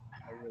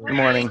Good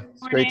morning.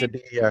 It's great to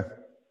be here.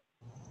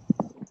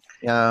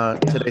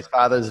 Today's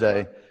Father's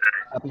Day.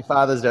 Happy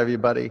Father's Day,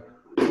 everybody.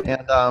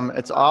 And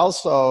it's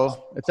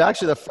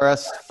actually the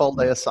first full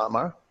day of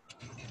summer.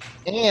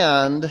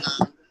 And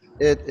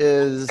it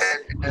is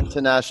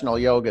International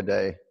Yoga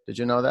Day. Did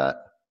you know that?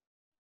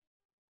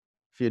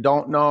 If you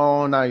don't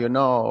know, now you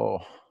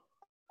know.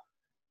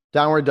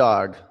 Downward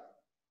dog.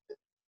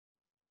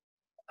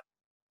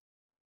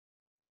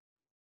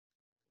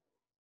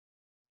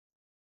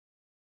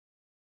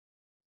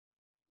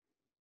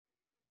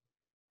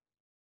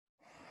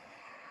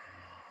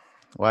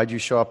 Why'd you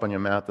show up on your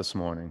mat this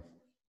morning?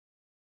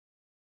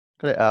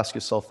 Gotta ask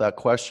yourself that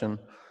question.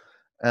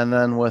 And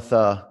then with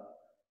a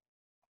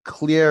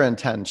clear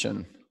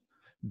intention,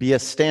 be a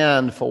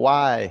stand for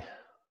why.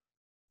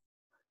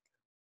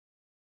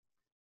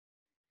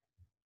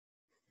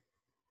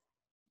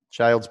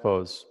 Child's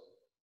pose.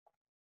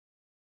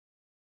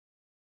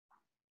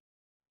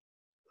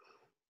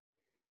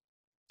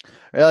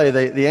 Really,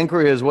 the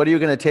inquiry is, what are you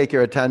going to take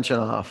your attention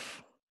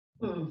off?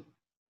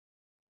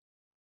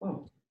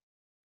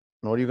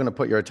 What are you going to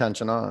put your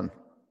attention on?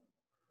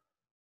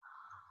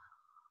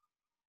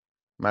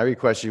 My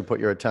request is you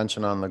put your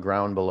attention on the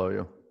ground below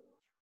you.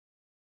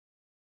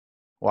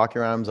 Walk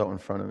your arms out in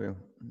front of you.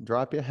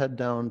 Drop your head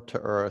down to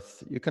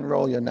earth. You can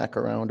roll your neck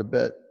around a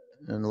bit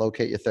and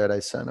locate your third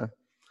eye center.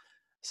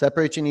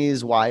 Separate your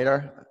knees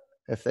wider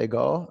if they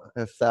go.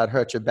 If that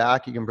hurts your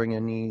back, you can bring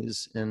your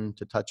knees in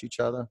to touch each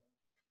other.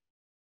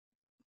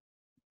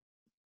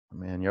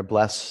 Man, you're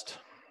blessed.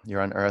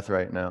 You're on earth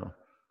right now.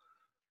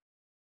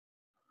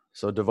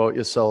 So devote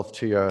yourself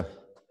to your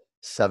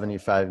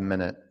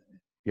 75-minute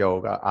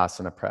yoga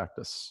asana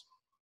practice.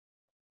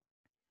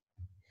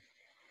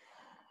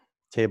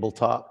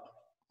 Tabletop.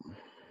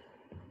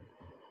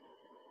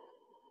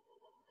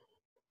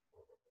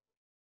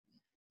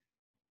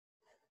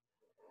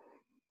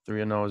 Through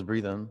your nose,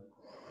 breathe in.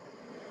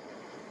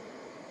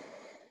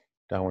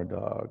 Downward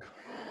dog.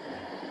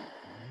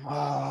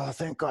 Oh,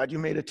 thank God you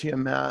made it to your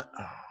mat.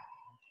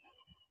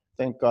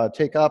 Thank God.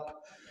 Take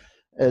up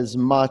as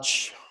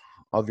much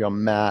of your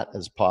mat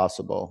as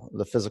possible,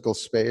 the physical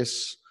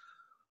space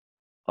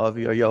of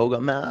your yoga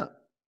mat.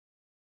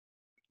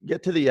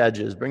 Get to the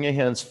edges. Bring your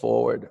hands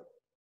forward,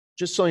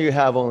 just so you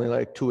have only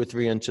like 2 or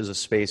 3 inches of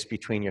space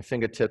between your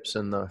fingertips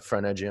and the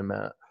front edge of your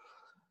mat.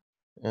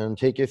 And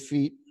take your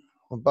feet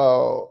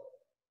about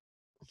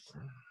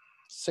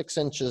 6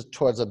 inches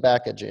towards the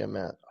back edge of your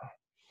mat.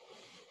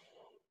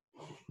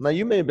 Now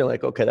you may be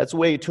like, okay, that's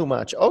way too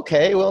much.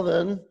 Okay, well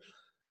then,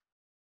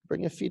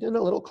 bring your feet in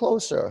a little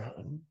closer,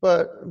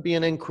 but be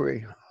an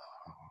inquiry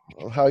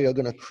of how you're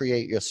going to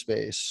create your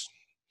space.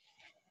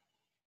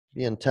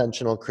 Be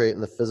intentional,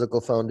 creating the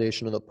physical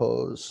foundation of the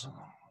pose.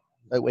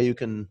 That way you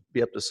can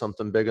be up to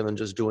something bigger than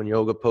just doing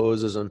yoga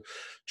poses and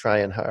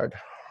trying hard.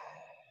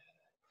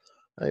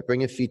 All right,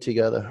 bring your feet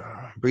together.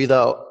 Breathe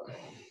out.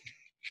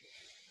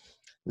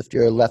 Lift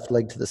your left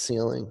leg to the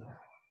ceiling.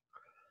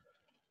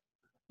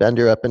 Bend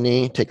your upper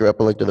knee. Take your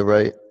upper leg to the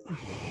right.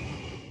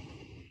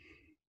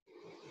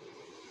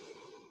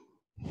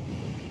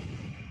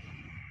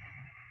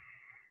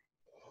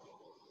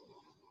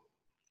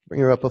 Bring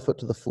your upper foot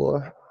to the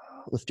floor.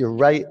 Lift your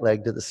right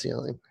leg to the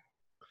ceiling.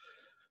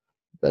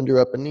 Bend your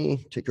upper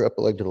knee. Take your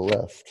upper leg to the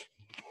left.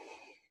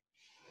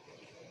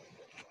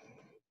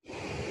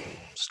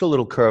 Just a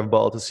little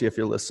curveball to see if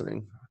you're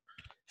listening.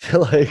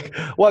 Feel like,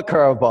 what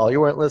curveball?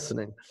 You weren't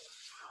listening.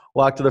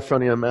 Walk to the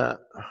front of your mat.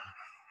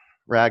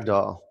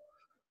 Ragdoll.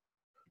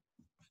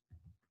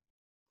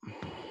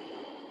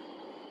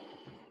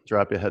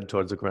 Drop your head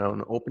towards the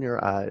ground. Open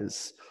your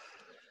eyes.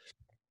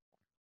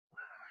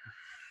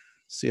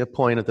 See a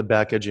point at the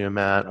back edge of your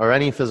mat, or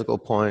any physical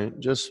point.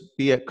 Just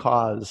be at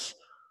cause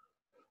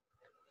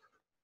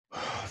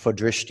for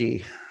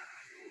drishti.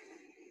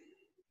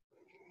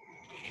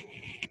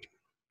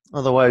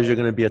 Otherwise, you're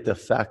going to be at the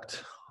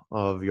effect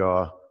of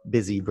your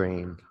busy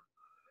brain.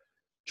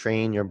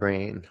 Train your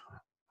brain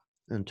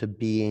into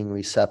being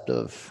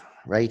receptive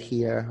right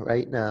here,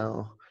 right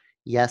now.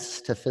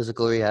 Yes to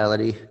physical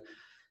reality.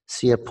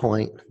 See a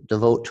point,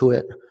 devote to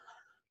it.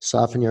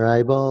 Soften your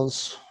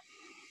eyeballs.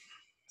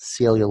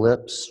 Seal your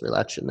lips,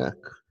 relax your neck.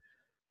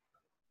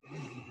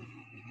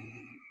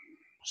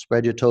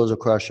 Spread your toes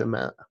across your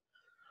mat.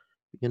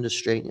 Begin to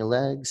straighten your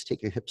legs,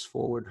 take your hips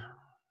forward.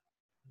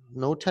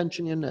 No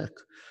tension in your neck.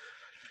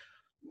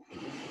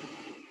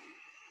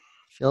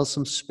 Feel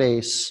some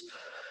space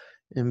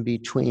in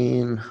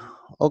between,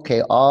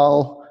 okay,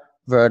 all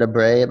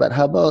vertebrae, but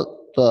how about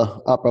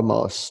the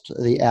uppermost,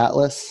 the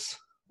atlas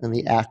and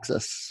the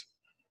axis?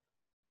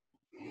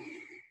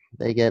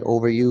 They get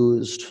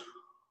overused.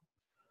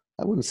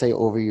 I wouldn't say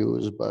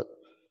overused, but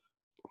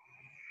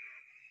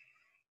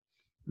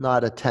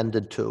not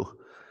attended to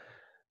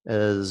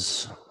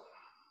as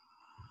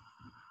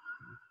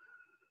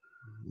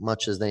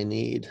much as they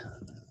need.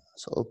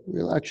 So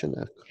relax your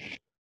neck.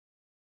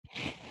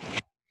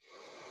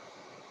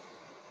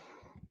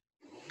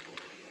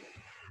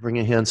 Bring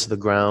your hands to the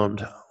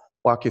ground.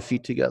 Walk your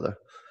feet together.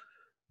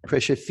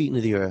 Press your feet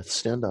into the earth.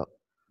 Stand up.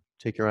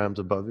 Take your arms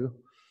above you.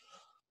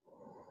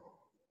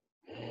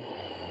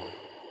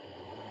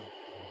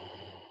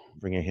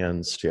 Bring your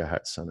hands to your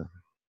heart center.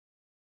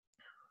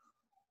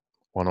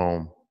 One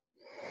Om.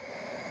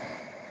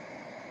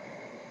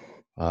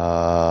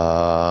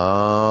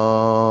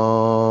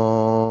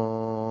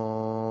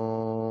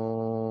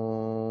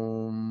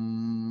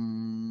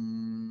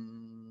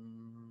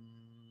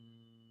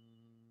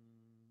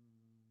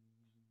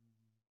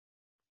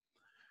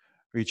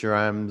 Reach your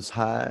arms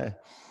high.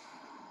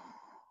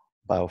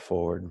 Bow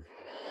forward.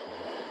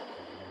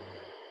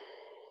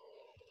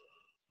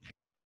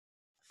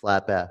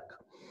 Flat back.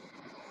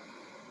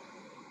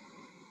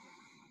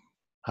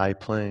 High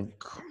plank.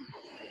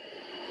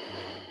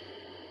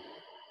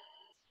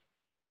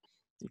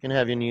 You can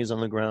have your knees on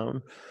the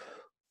ground.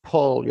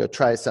 Pull your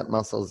tricep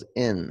muscles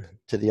in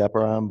to the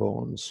upper arm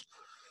bones.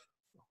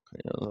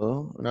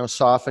 Now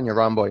soften your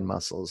rhomboid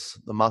muscles,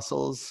 the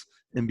muscles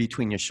in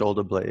between your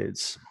shoulder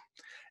blades.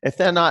 If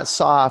they're not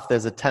soft,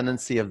 there's a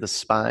tendency of the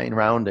spine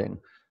rounding.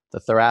 The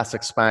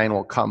thoracic spine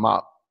will come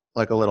up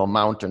like a little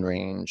mountain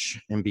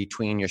range in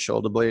between your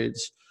shoulder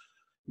blades.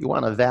 You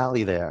want a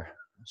valley there.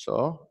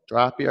 So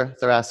drop your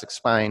thoracic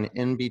spine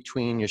in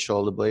between your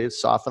shoulder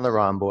blades, soften the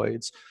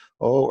rhomboids.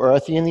 Oh,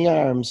 earthy in the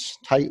arms,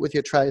 tight with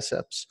your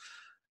triceps.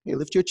 Okay,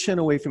 lift your chin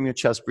away from your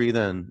chest, breathe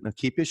in. Now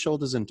keep your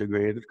shoulders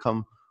integrated,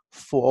 come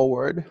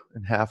forward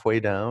and halfway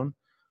down.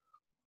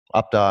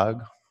 Up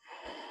dog.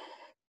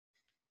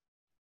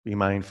 Be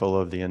mindful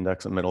of the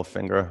index and middle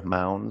finger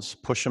mounds.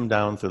 Push them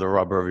down through the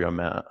rubber of your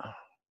mat.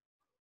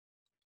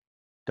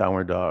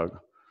 Downward dog.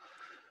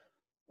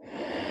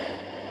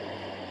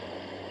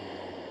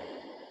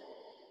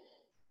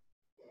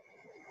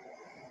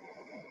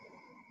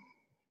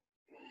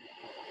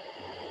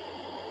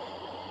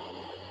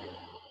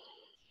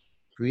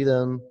 Breathe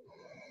in.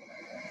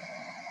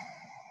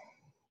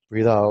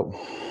 Breathe out.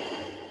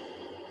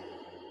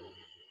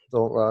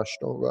 Don't rush,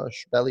 don't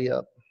rush. Belly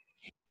up.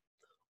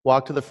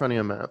 Walk to the front of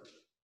your mat.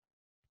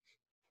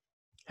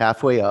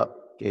 Halfway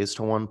up, gaze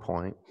to one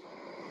point.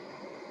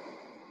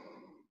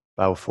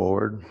 Bow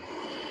forward.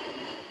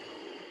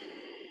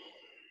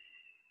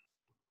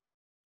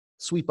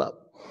 Sweep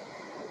up.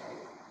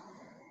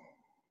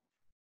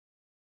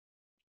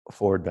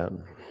 Forward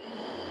bend.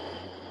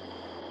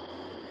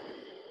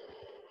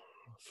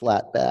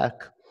 Flat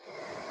back.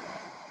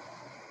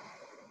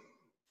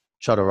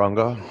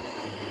 Chaturanga.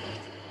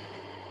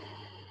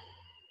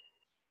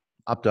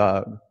 Up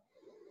dog.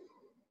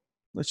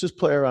 Let's just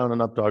play around in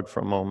up dog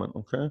for a moment,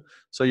 okay?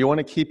 So you want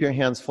to keep your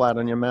hands flat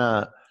on your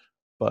mat,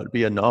 but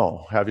be a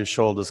no. Have your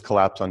shoulders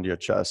collapse under your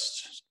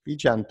chest. Be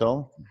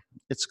gentle.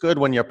 It's good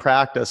when you're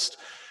practiced.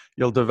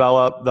 You'll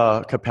develop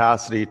the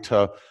capacity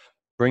to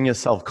bring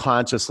yourself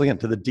consciously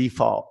into the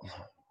default.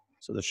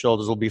 So the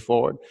shoulders will be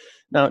forward.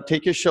 Now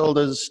take your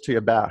shoulders to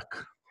your back.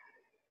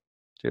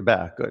 To your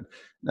back, good.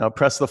 Now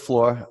press the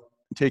floor.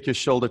 Take your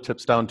shoulder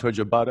tips down towards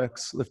your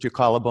buttocks. Lift your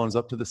collarbones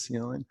up to the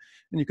ceiling.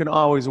 And you can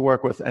always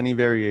work with any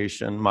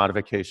variation,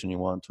 modification you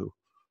want to.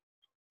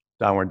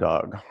 Downward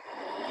dog.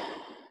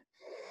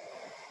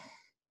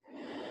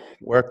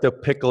 Work the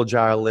pickle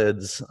jar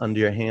lids under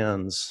your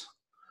hands.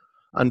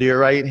 Under your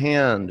right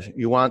hand,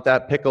 you want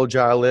that pickle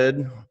jar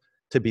lid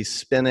to be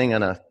spinning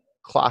in a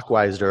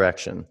clockwise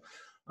direction.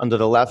 Under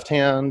the left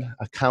hand,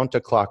 a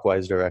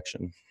counterclockwise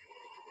direction.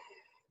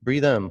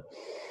 Breathe in.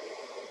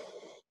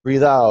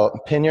 Breathe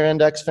out. Pin your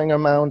index finger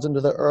mounds into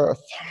the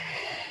earth.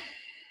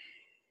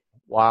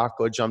 Walk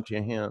or jump to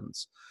your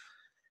hands.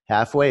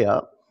 Halfway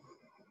up.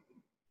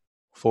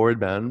 Forward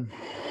bend.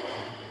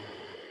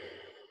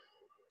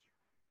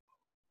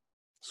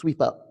 Sweep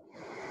up.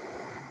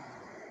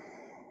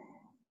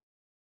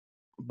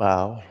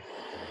 Bow.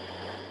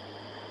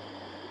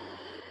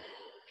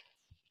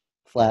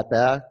 Flat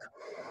back.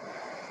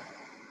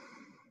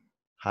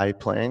 High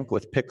plank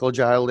with pickle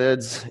jar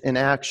lids in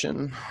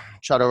action.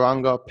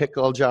 Chaturanga,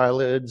 pickle jar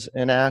lids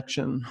in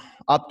action.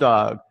 Up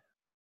dog,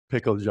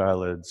 pickle jar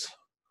lids.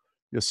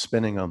 You're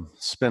spinning them,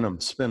 spin them,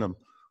 spin them.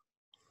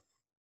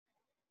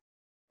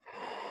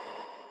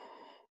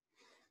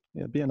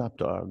 Yeah, be an up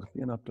dog,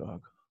 be an up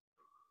dog.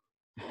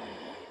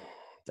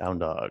 Down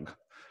dog.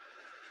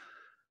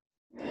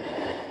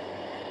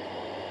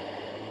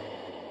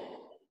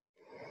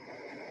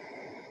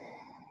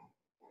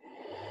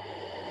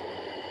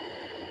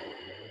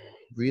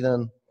 Breathe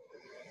in.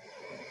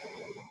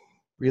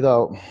 Breathe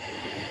out.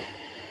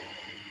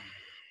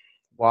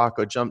 Walk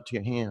or jump to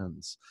your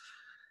hands.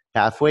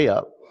 Halfway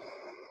up.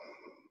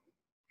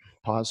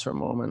 Pause for a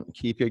moment.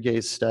 Keep your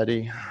gaze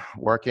steady.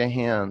 Work your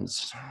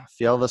hands.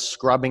 Feel the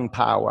scrubbing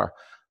power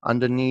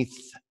underneath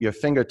your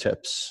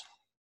fingertips.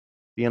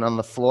 Being on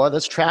the floor,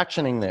 there's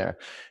tractioning there.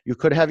 You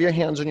could have your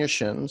hands on your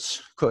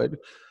shins,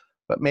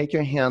 but make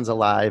your hands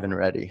alive and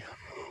ready.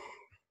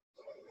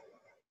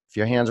 If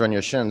your hands are on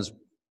your shins,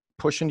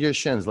 push into your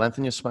shins,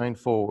 lengthen your spine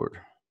forward.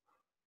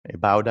 Okay,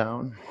 bow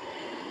down.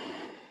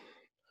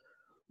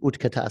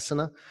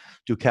 Utkatasana.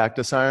 Do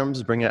cactus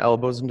arms, bring your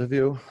elbows into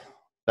view.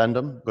 Bend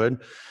them,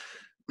 good.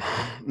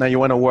 Now you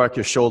want to work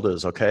your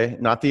shoulders, okay?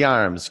 Not the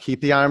arms.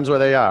 Keep the arms where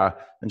they are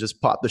and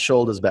just pop the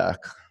shoulders back.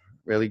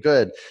 Really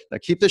good. Now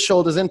keep the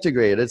shoulders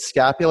integrated,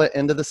 scapula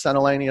into the center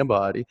line of your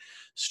body.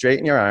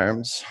 Straighten your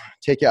arms.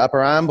 Take your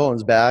upper arm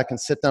bones back and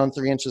sit down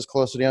 3 inches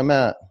closer to your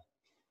mat.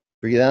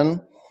 Breathe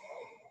in.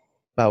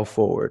 Bow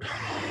forward.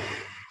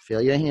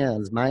 Feel your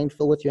hands.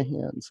 Mindful with your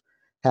hands.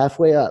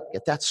 Halfway up.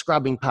 Get that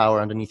scrubbing power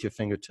underneath your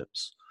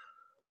fingertips.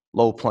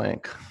 Low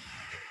plank.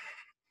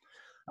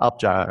 Up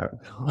jar.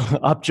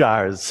 Up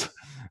jars.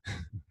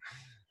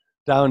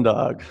 Down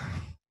dog.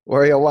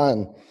 Warrior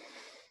one.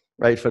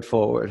 Right foot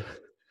forward.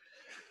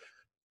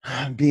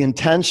 Be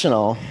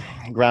intentional.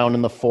 Ground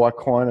in the 4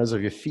 corners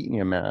of your feet in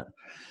your mat.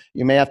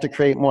 You may have to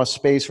create more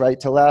space right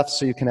to left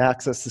so you can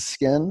access the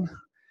skin,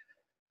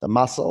 the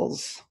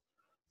muscles,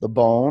 the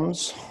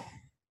bones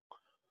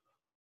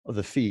of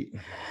the feet.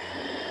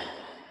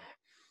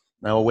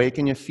 Now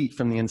awaken your feet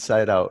from the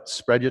inside out.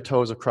 Spread your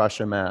toes across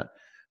your mat.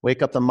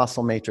 Wake up the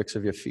muscle matrix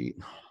of your feet.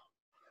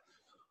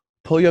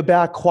 Pull your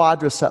back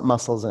quadricep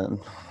muscles in.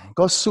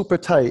 Go super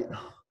tight.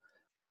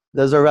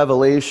 There's a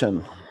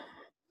revelation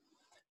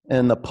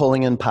in the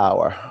pulling in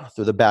power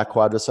through the back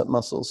quadricep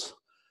muscles.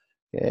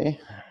 Okay,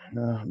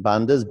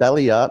 bandhas,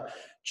 belly up,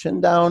 chin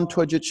down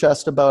towards your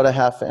chest about a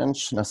 1/2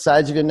 inch. Now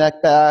sides of your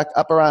neck back,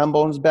 upper arm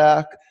bones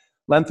back.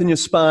 Lengthen your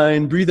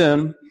spine, breathe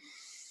in.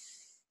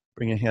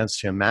 Bring your hands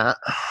to your mat.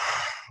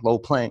 Low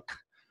plank.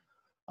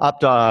 Up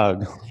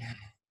dog.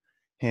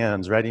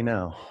 Hands ready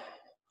now.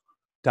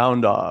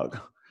 Down dog.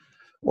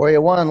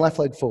 Warrior one, left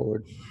leg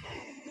forward.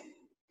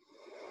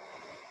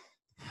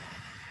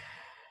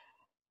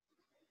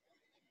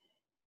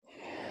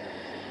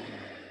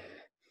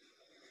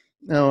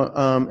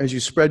 Now, as you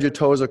spread your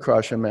toes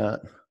across your mat,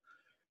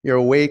 you're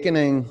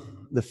awakening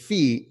the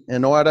feet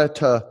in order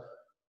to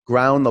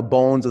ground the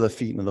bones of the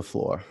feet into the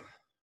floor.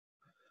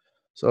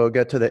 So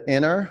get to the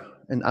inner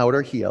and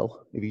outer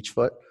heel of each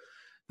foot,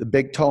 the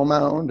big toe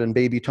mound and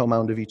baby toe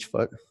mound of each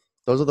foot.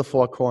 Those are the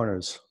 4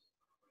 corners.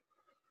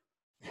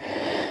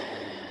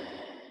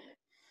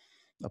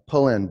 Now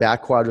pull in,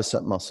 back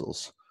quadricep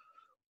muscles.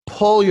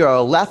 Pull your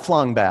left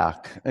lung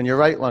back and your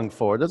right lung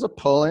forward. There's a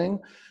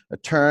pulling, a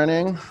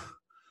turning.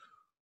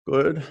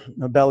 Good.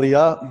 Now belly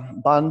up,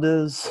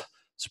 bandhas.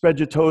 Spread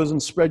your toes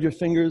and spread your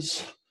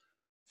fingers.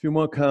 A few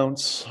more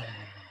counts.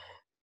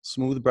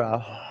 Smooth brow.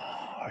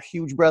 A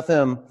huge breath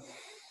in.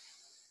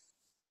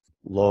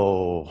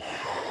 Low.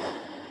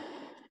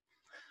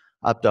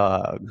 Up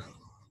dog.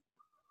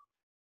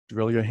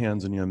 Drill your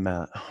hands in your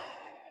mat.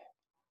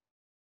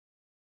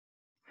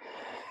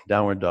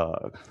 Downward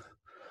dog.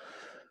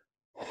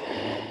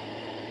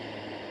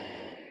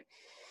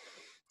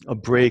 A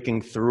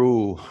breaking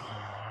through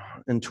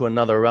into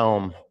another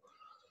realm.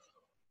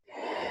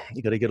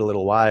 You got to get a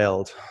little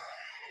wild.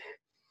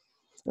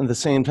 And at the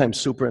same time,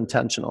 super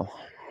intentional.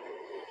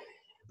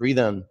 Breathe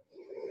in.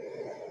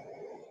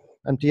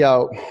 Empty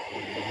out.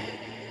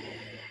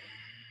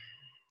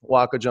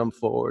 Walk or jump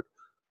forward.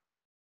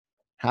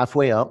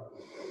 Halfway up.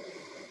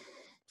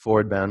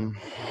 Forward bend.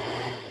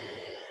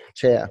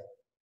 Chair.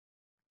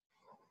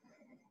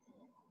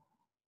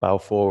 Bow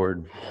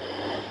forward.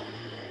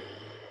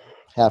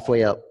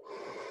 Halfway up.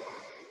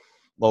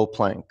 Low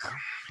plank.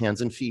 Hands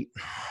and feet.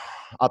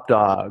 Up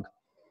dog.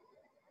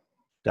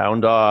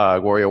 Down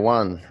dog. Warrior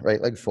one.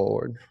 Right leg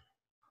forward.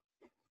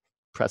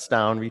 Press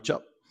down, reach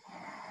up.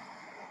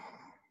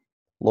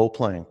 Low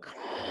plank.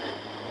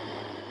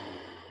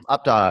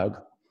 Up dog.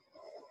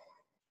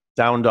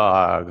 Down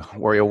dog.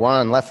 Warrior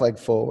one. Left leg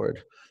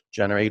forward.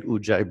 Generate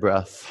Ujjayi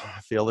breath.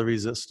 Feel the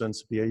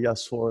resistance. Be a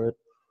yes for it.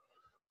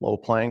 Low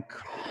plank.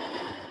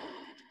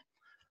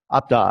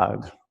 Up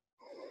dog.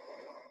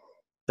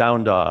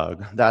 Down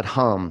dog. That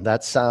hum,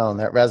 that sound,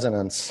 that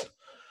resonance.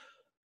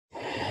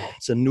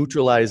 It's a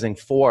neutralizing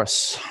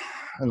force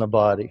in the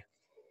body.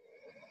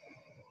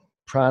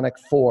 Pranic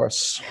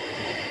force.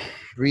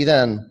 Breathe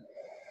in.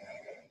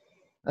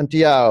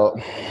 Empty out.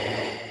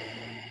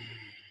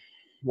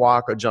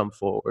 Walk or jump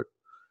forward.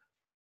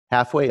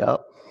 Halfway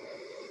up.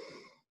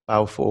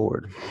 Bow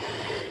forward.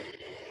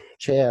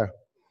 Chair.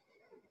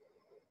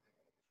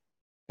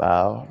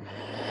 Bow.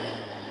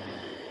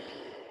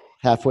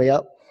 Halfway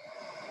up.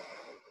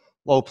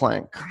 Low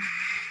plank.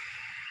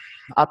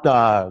 Up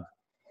dog.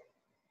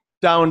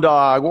 Down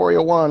dog.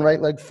 Warrior one.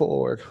 Right leg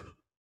forward.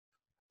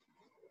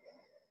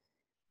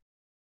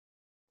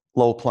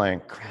 Low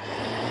plank.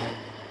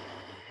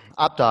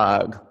 Up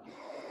dog.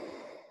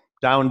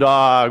 Down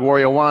dog.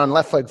 Warrior one.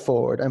 Left leg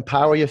forward.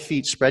 Empower your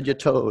feet. Spread your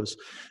toes.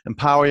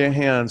 Empower your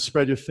hands.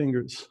 Spread your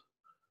fingers.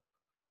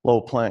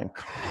 Low plank.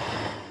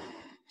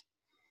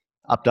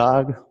 Up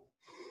dog.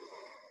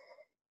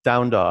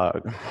 Down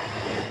dog.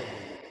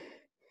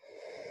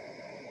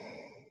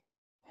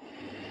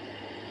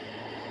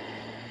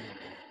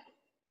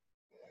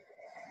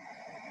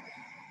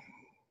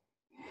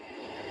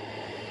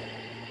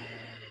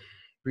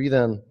 Breathe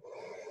in.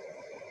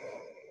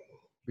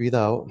 Breathe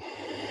out.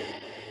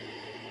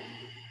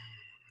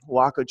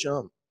 Walk or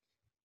jump.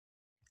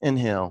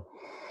 Inhale.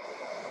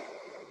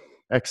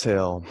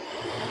 Exhale.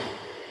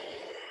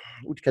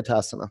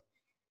 Utkatasana.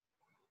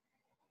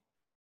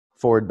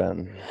 Forward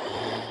bend.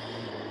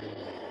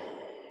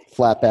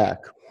 Flat back.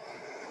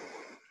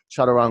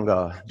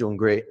 Chaturanga, doing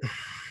great.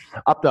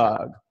 Up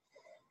dog.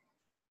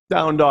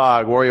 Down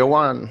dog, warrior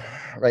one.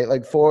 Right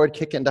leg forward,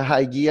 kick into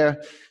high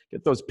gear.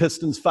 Get those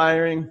pistons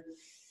firing.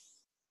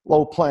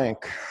 Low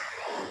plank.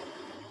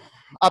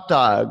 Up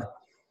dog.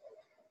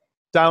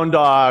 Down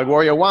dog,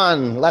 warrior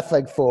one. Left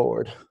leg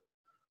forward.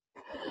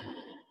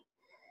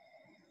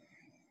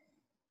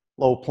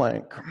 Low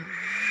plank.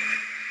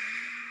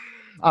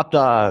 Up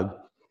dog.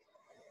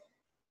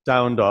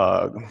 Down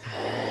dog.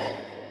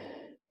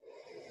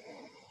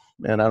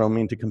 Man, I don't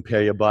mean to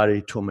compare your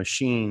body to a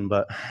machine,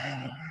 but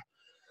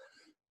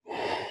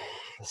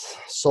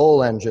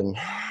soul engine.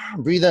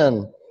 Breathe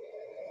in.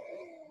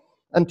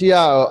 Empty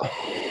out.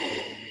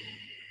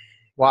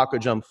 Walk or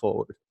jump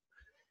forward.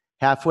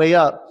 Halfway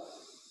up.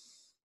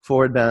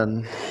 Forward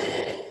bend.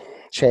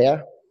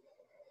 Chair.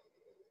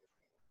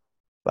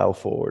 Bow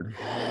forward.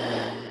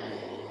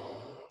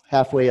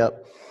 Halfway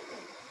up.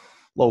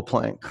 Low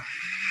plank.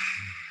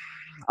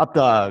 Up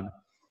dog.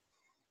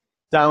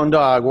 Down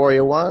dog.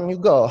 Warrior one. You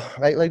go.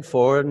 Right leg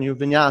forward and you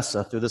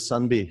vinyasa through the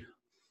sun B.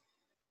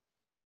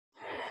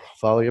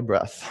 Follow your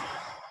breath.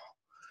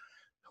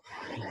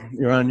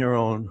 You're on your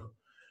own.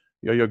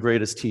 You're your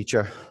greatest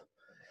teacher.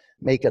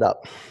 Make it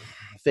up.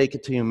 Fake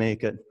it till you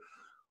make it.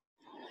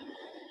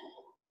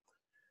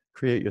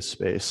 Create your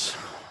space.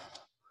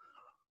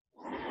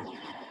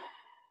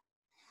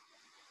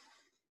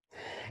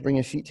 Bring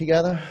your feet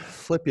together.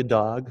 Flip your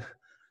dog.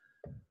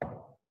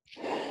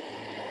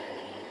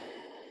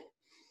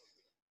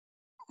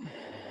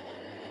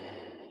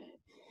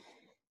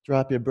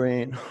 Drop your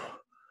brain.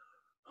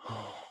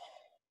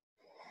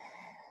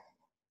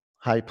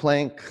 High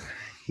plank.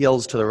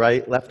 Heels to the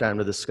right, left arm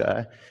to the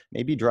sky.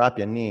 Maybe drop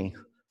your knee.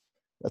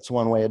 That's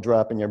one way of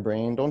dropping your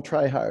brain. Don't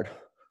try hard.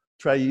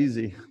 Try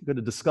easy. Good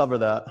to discover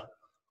that.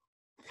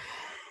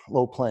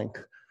 Low plank.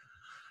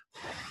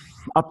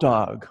 Up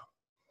dog.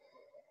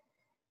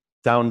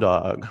 Down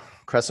dog.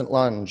 Crescent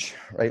lunge.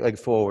 Right leg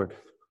forward.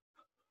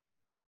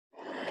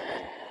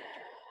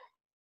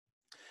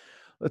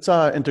 Let's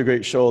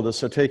integrate shoulders.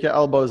 So take your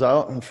elbows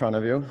out in front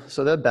of you.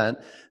 So they're bent.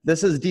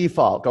 This is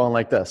default, going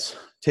like this.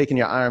 Taking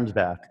your arms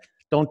back.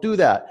 Don't do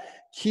that.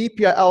 Keep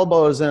your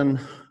elbows in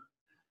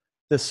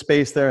this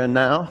space they're in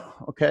now,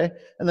 okay?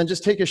 And then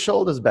just take your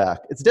shoulders back.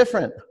 It's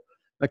different.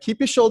 Now keep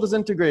your shoulders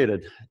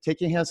integrated.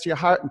 Take your hands to your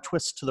heart and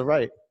twist to the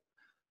right.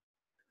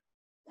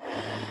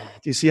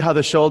 Do you see how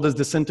the shoulders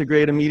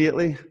disintegrate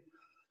immediately?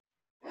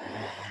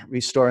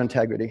 Restore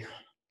integrity.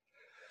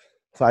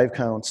 5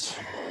 counts.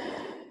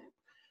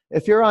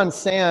 If you're on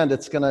sand,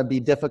 it's going to be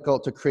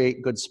difficult to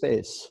create good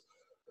space.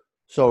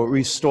 So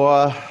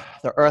restore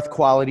the earth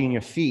quality in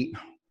your feet.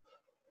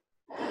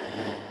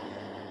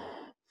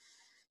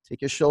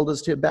 Take your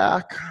shoulders to your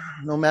back.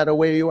 No matter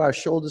where you are,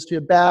 shoulders to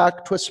your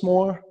back. Twist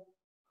more.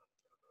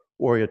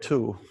 Warrior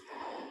two.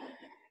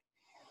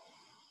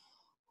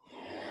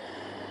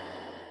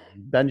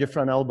 Bend your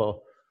front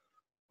elbow.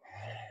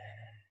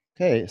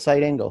 Okay,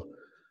 side angle.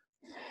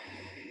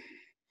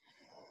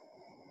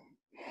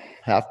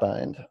 Half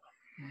bind.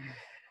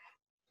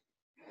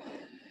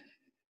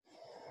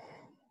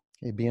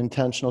 Okay, be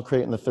intentional,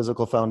 creating the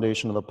physical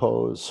foundation of the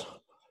pose.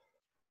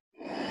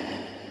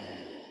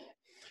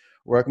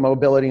 Work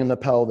mobility in the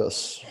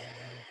pelvis.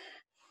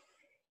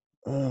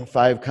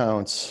 5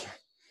 counts.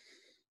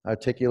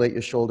 Articulate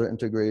your shoulder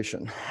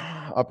integration.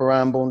 Upper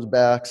arm bones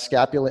back,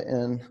 scapula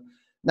in.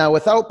 Now,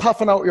 without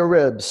puffing out your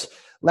ribs,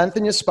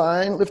 lengthen your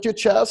spine, lift your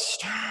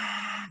chest.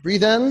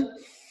 Breathe in.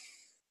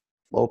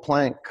 Low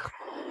plank.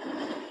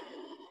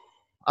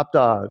 Up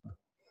dog.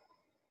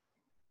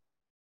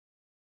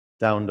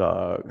 Down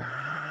dog.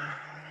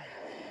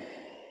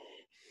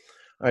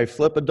 All right,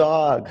 flip a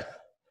dog.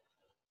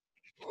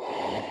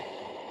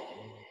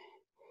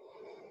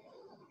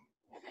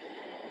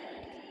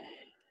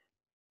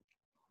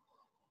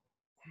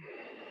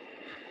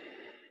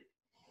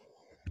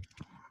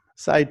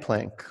 Side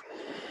plank.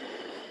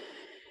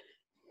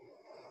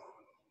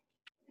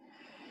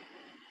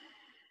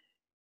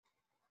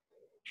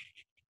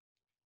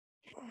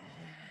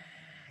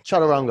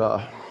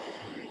 Chaturanga.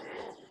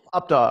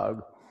 Up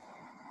dog.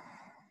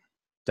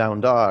 Down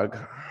dog.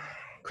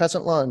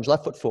 Crescent lunge,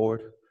 left foot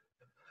forward.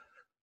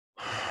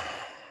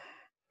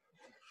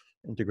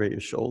 Integrate your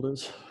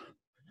shoulders.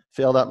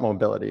 Feel that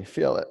mobility.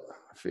 Feel it.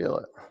 Feel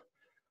it.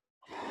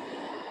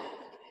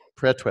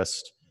 Prayer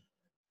twist.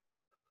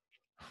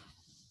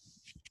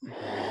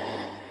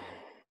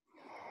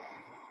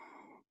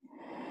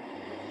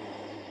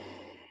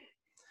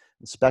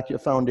 Inspect your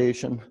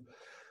foundation.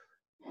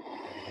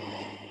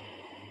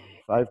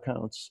 5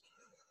 counts.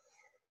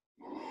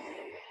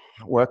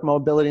 Work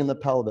mobility in the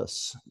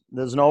pelvis.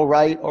 There's no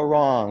right or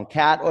wrong,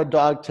 cat or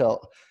dog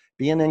tilt.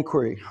 Be an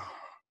inquiry.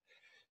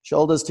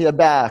 Shoulders to your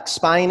back,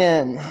 spine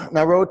in.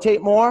 Now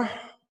rotate more.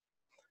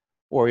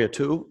 Warrior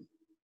two.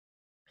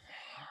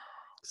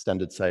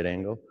 Extended side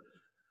angle.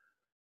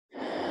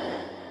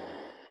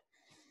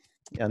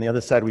 On the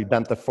other side, we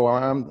bent the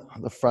forearm,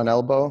 the front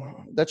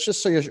elbow. That's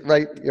just so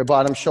your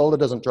bottom shoulder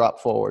doesn't drop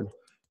forward.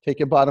 Take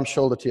your bottom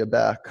shoulder to your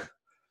back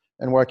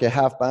and work your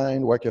half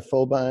bind, work your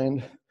full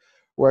bind,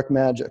 work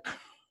magic.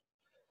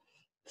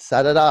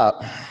 Set it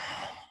up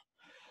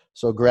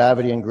so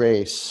gravity and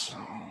grace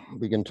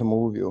begin to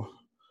move you.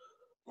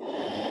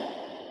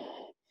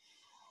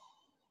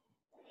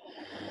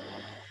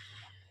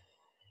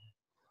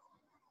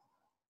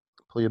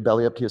 Pull your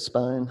belly up to your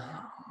spine.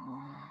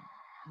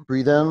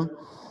 Breathe in,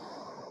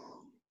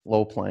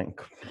 low plank.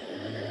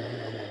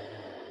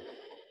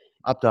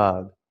 Up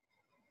dog.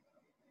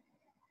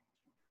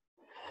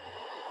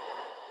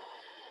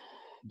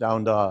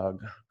 Down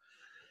dog.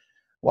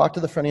 Walk to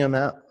the front of your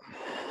mat.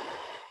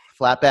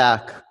 Flat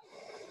back.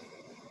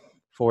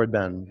 Forward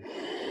bend.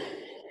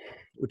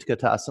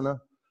 Utkatasana.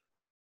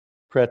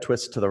 Prayer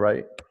twist to the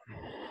right.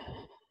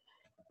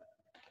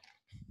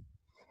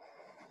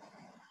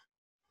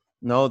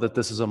 Know that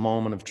this is a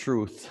moment of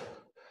truth.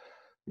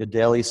 Your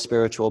daily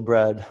spiritual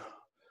bread.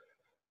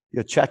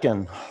 Your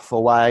check-in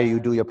for why you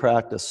do your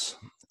practice.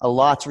 A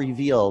lot's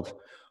revealed.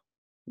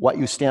 What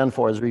you stand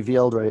for is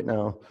revealed right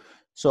now.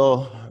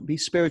 So be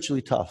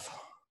spiritually tough.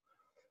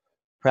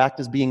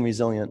 Practice being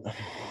resilient.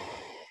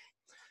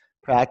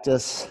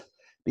 Practice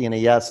being a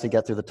yes to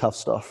get through the tough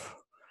stuff.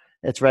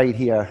 It's right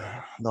here.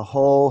 The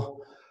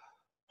whole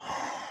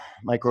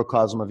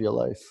microcosm of your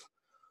life.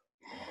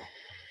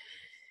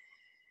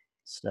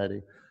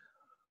 Steady.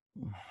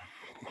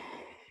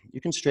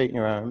 You can straighten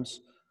your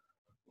arms.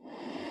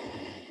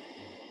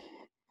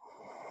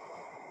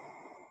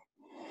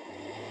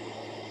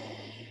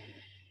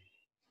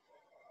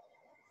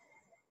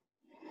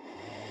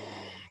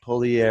 Pull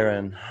the air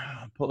in.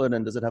 Pull it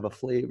in. Does it have a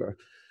flavor?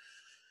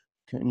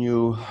 Can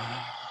you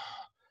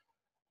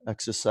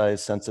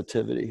exercise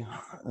sensitivity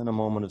in a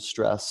moment of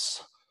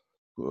stress?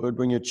 Good.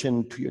 Bring your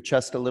chin to your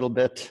chest a little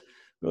bit.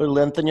 Good.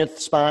 Lengthen your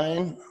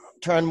spine.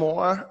 Turn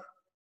more.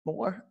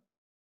 More.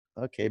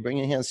 Okay. Bring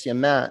your hands to your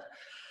mat.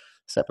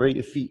 Separate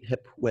your feet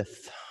hip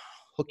width.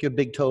 Hook your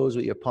big toes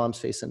with your palms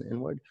facing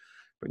inward.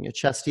 Bring your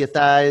chest to your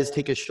thighs.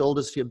 Take your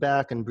shoulders to your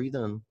back and breathe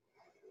in.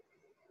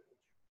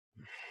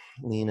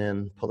 Lean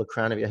in. Pull the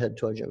crown of your head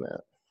towards your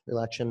mat.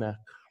 Relax your neck.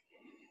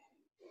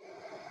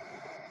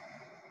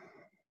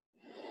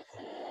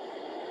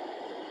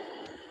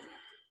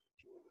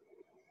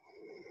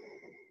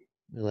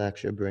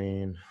 Relax your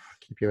brain.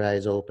 Keep your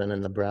eyes open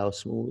and the brow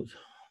smooth.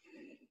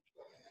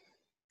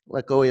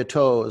 Let go of your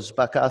toes.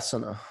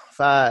 Bakasana.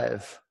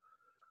 5,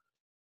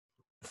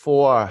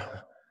 4.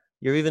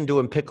 You're even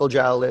doing pickle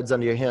jar lids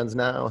under your hands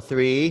now.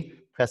 3.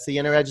 Press the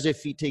inner edges of your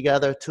feet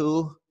together.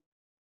 2.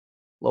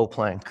 Low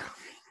plank.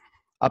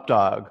 Up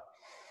dog.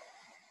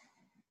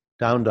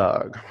 Down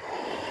dog.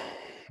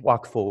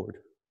 Walk forward.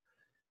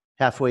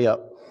 Halfway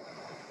up.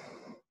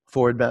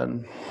 Forward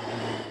bend.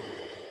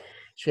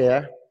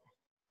 Chair.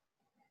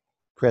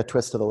 Prayer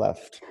twist to the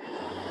left.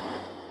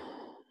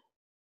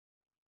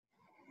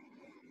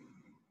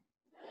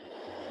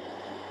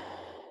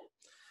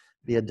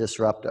 Be a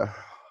disruptor.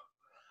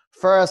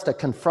 First, a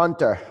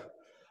confronter.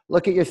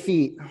 Look at your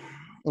feet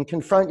and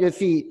confront your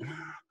feet.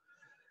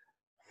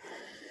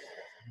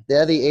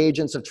 They're the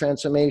agents of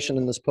transformation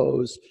in this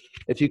pose.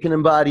 If you can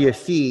embody your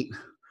feet,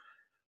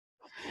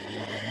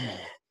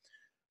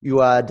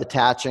 you are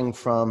detaching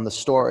from the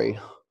story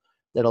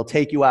that'll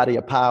take you out of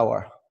your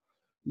power.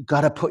 You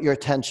got to put your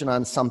attention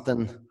on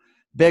something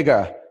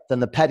bigger than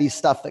the petty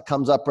stuff that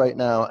comes up right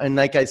now. And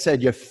like I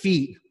said, your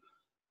feet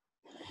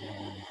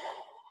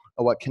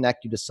are what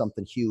connect you to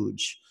something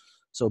huge.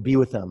 So be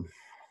with them.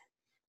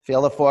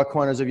 Feel the 4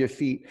 corners of your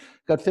feet.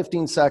 Got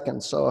 15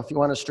 seconds. So if you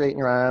want to straighten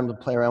your arms and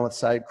play around with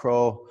side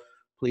crow,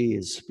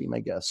 please be my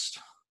guest.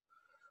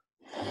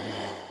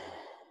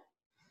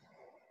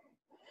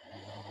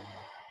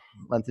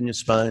 Lengthen your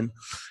spine.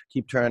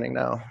 Keep turning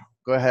now.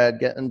 Go ahead,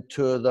 get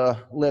into the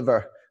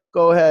liver.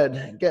 Go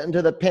ahead, get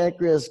into the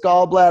pancreas,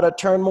 gallbladder,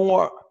 turn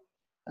more.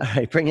 All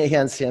right, bring your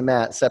hands to your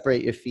mat.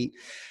 Separate your feet.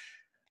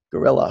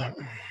 Gorilla.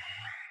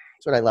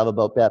 That's what I love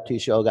about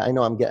Baptiste Yoga. I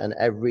know I'm getting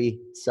every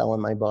cell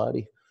in my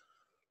body.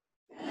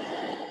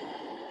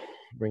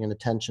 Bringing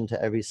attention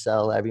to every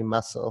cell, every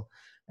muscle,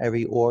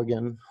 every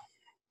organ.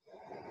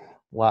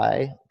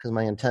 Why? Because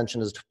my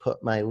intention is to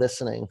put my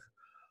listening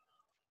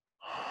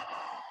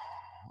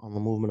on the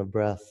movement of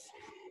breath.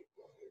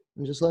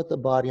 And just let the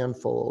body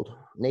unfold.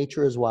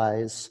 Nature is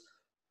wise.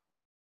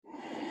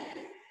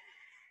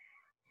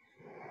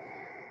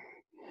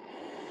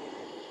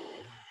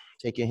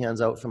 Take your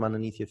hands out from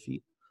underneath your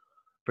feet.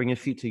 Bring your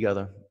feet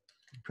together.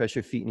 Press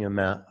your feet in your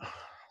mat.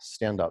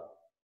 Stand up.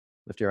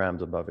 Lift your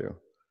arms above you.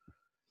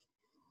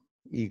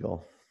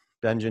 Eagle.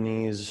 Bend your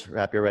knees.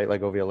 Wrap your right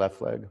leg over your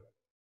left leg.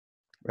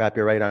 Wrap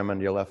your right arm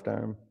under your left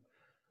arm.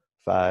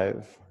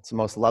 5. It's the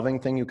most loving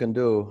thing you can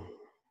do.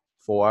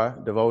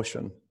 4.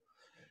 Devotion.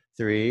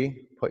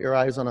 3. Put your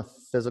eyes on a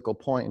physical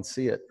point and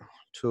see it.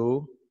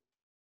 2.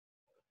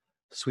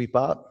 Sweep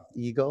up.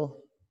 Eagle.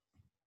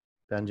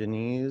 Bend your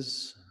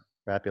knees.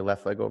 Wrap your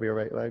left leg over your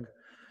right leg.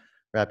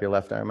 Wrap your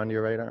left arm under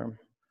your right arm.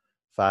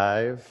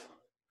 5.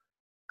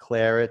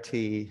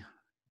 Clarity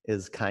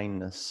is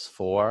kindness.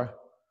 4,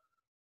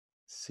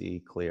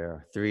 see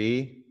clear.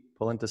 3,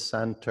 pull into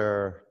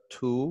center.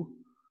 2,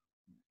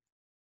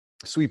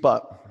 sweep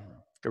up,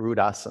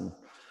 Garudasana.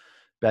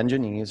 Bend your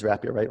knees,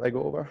 wrap your right leg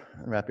over,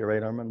 and wrap your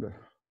right arm under.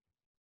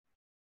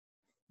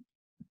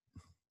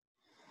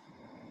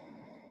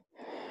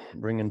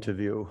 Bring into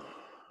view.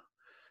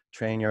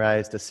 Train your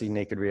eyes to see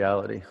naked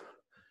reality.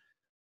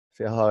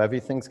 Feel how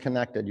everything's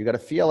connected. You got to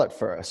feel it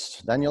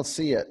first, then you'll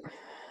see it.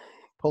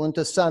 Pull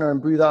into center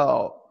and breathe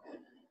out.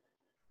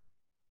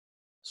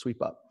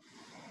 Sweep up.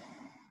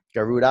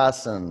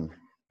 Garudasana.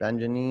 Bend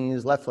your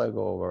knees, left leg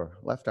over,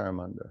 left arm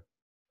under.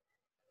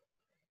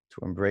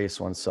 To embrace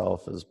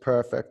oneself as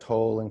perfect,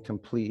 whole, and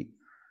complete.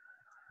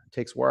 It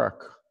takes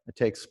work. It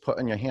takes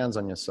putting your hands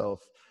on yourself.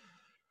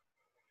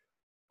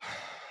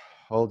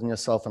 Holding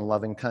yourself in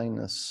loving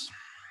kindness.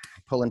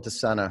 Pull into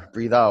center.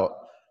 Breathe out.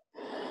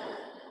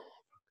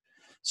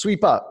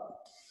 Sweep up.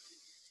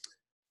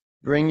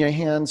 Bring your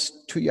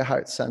hands to your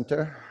heart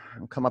center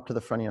and come up to the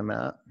front of your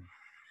mat.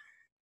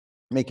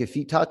 Make your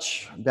feet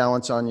touch.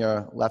 Balance on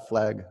your left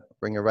leg.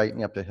 Bring your right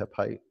knee up to hip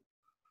height.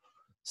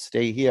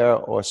 Stay here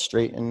or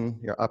straighten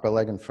your upper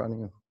leg in front of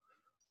you.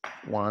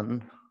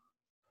 1,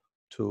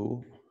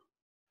 2,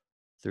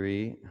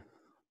 3,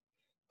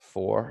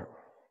 4.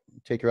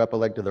 Take your upper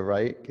leg to the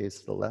right, gaze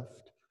to the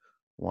left.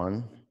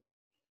 1,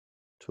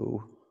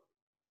 2,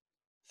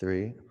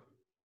 3,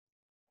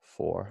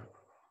 4.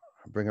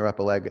 Bring your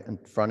upper leg in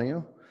front of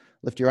you.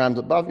 Lift your arms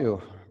above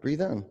you.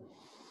 Breathe in.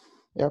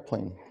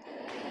 Airplane.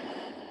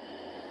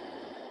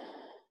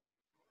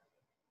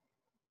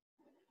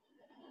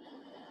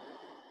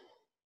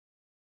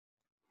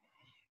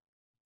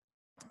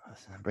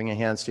 Bring your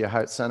hands to your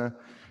heart center.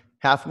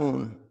 Half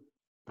moon.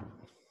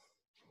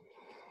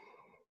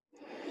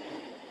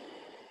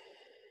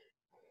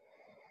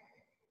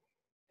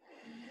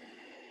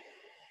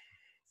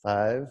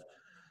 5.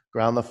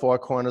 Ground the 4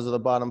 corners of the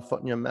bottom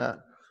foot in your mat.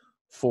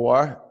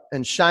 4.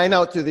 And shine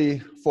out through the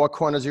 4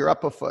 corners of your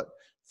upper foot.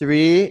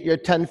 3. Your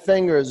 10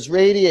 fingers.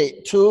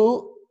 Radiate.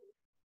 2.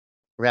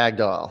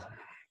 Ragdoll.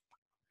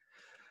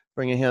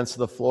 Bring your hands to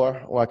the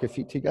floor. Walk your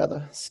feet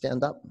together.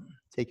 Stand up.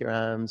 Take your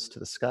arms to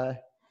the sky.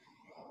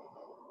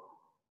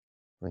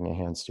 Bring your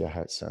hands to your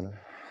heart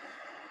center.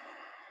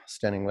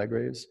 Standing leg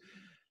raise.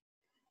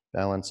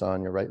 Balance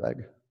on your right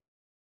leg.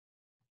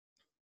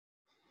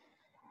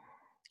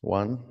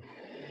 1,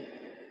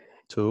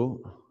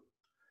 2,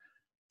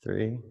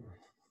 3,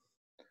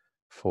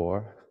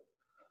 4.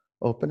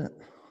 Open it.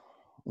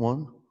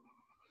 1,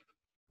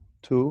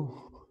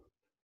 2,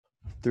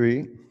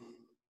 3,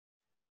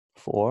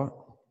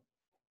 4.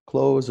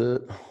 Close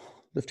it.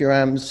 Lift your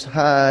arms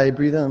high.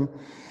 Breathe in.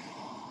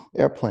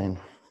 Airplane.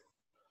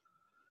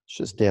 It's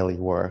just daily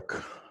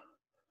work.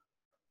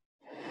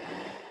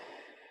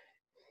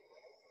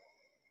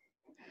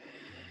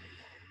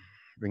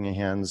 Bring your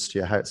hands to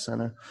your heart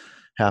center.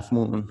 Half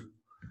moon.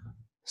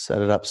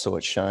 Set it up so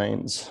it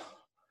shines.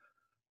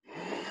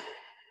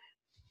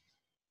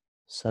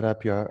 Set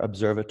up your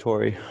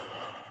observatory,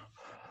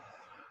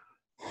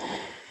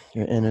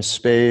 your inner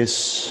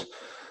space.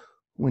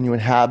 When you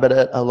inhabit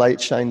it, a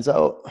light shines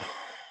out.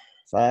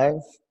 5,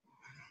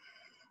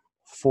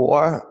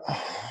 4,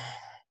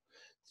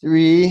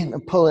 3,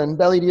 pull in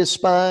belly to your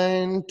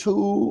spine.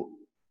 2,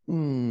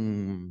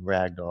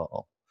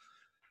 ragdoll.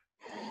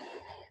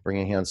 Bring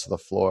your hands to the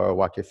floor,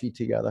 walk your feet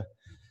together.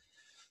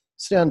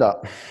 Stand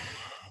up.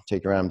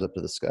 Take your arms up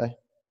to the sky.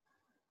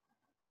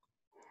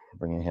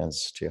 Bring your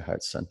hands to your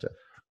heart center.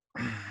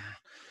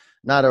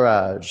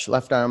 Nataraj,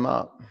 left arm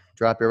up.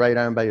 Drop your right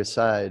arm by your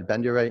side.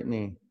 Bend your right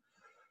knee.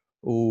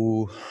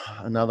 Ooh,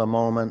 another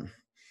moment.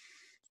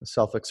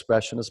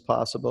 Self-expression is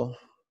possible.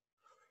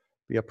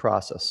 Be a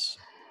process.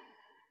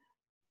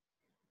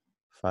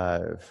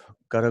 5,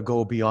 gotta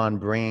go beyond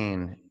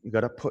brain. You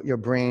gotta put your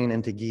brain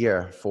into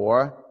gear.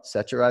 4,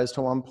 set your eyes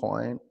to one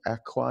point.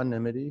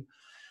 Equanimity.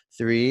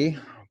 3,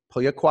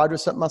 pull your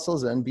quadricep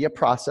muscles in. Be a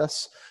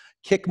process.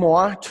 Kick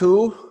more.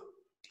 2, all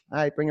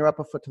right, bring your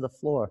upper foot to the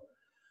floor.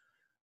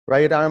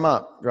 Right arm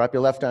up. Drop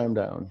your left arm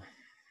down.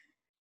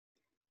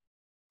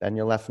 Bend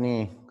your left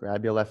knee.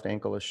 Grab your left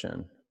ankle or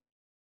shin.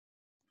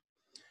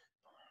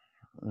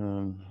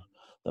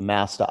 The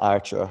master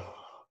archer.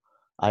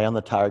 Eye on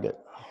the target.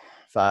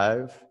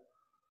 5,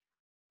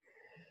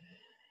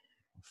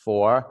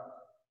 4.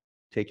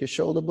 Take your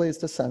shoulder blades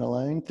to center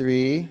line.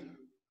 3,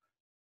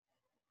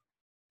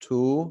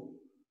 2.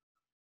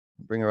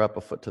 Bring your upper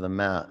foot to the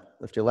mat.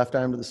 Lift your left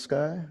arm to the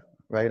sky.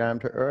 Right arm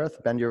to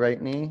earth. Bend your right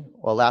knee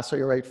or lasso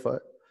your right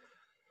foot.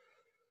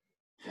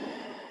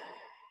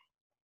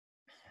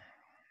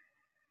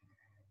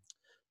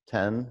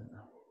 10.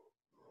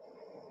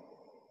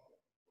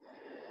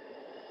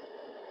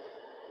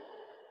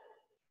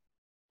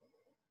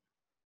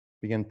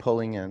 Begin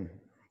pulling in.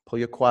 Pull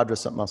your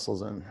quadricep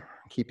muscles in.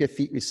 Keep your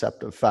feet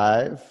receptive.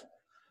 5.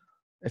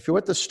 If you're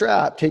with the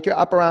strap, take your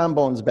upper arm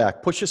bones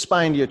back. Push your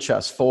spine to your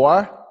chest.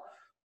 4.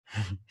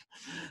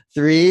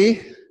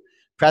 3.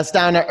 Press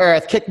down to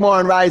earth. Kick more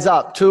and rise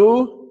up.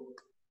 2.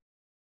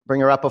 Bring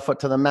your upper foot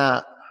to the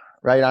mat.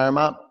 Right arm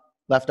up,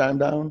 left arm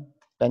down,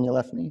 bend your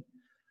left knee.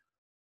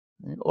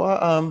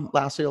 Or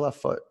lastly, your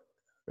left foot.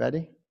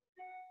 Ready?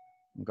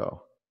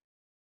 Go.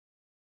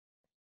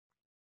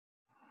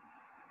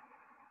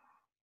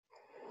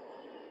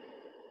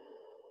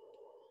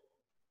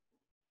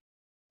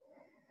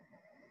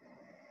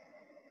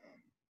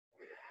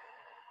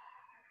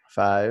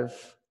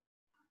 Five,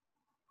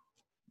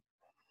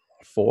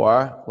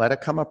 4, let it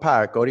come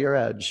apart. Go to your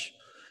edge.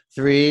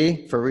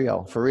 3, for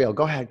real,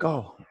 go ahead,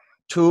 go.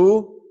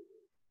 2,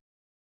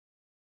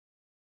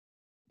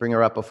 bring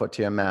your upper foot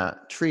to your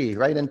mat. Tree,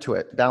 right into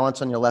it.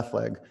 Balance on your left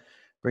leg.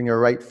 Bring your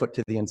right foot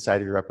to the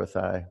inside of your upper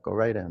thigh. Go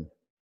right in.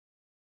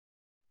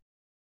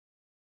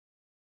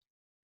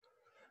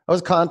 I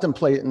was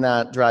contemplating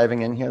that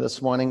driving in here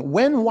this morning.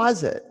 When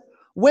was it?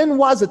 When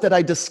was it that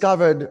I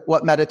discovered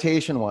what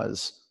meditation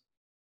was?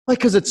 Like,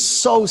 because it's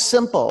so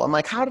simple. I'm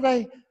like,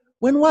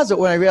 when was it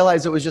when I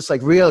realized it was just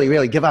like, really,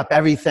 really give up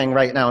everything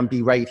right now and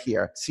be right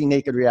here. See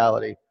naked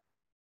reality.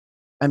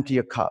 Empty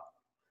your cup.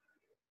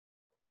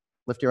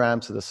 Lift your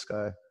arms to the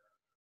sky.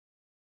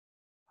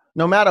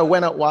 No matter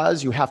when it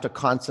was, you have to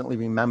constantly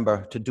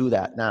remember to do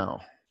that now.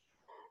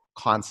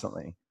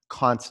 Constantly.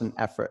 Constant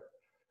effort.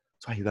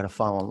 That's why you got to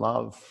fall in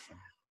love.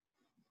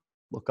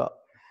 Look up.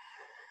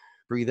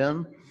 Breathe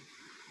in.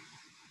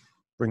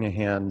 Bring your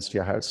hands to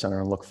your heart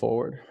center and look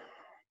forward.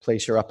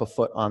 Place your upper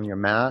foot on your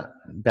mat.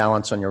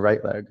 Balance on your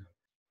right leg.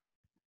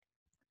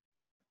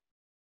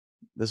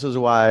 This is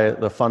why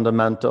the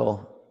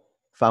fundamental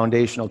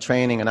foundational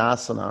training in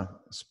asana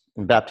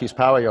in Baptiste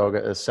Power Yoga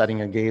is setting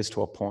your gaze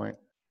to a point.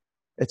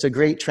 It's a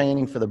great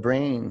training for the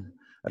brain.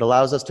 It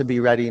allows us to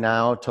be ready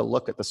now to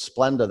look at the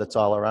splendor that's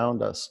all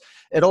around us.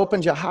 It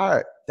opens your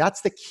heart.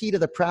 That's the key to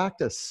the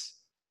practice,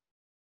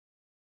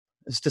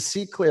 is to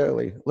see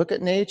clearly. Look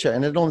at nature,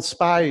 and it'll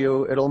inspire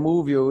you. It'll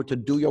move you to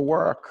do your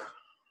work.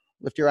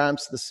 Lift your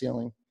arms to the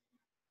ceiling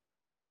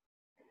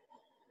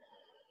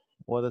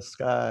or the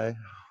sky.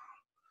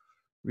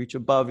 Reach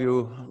above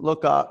you.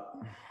 Look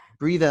up.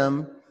 Breathe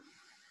in.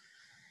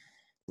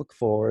 Look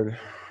forward.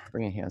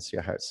 Bring your hands to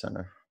your heart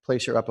center.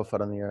 Place your upper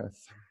foot on the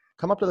earth.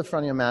 Come up to the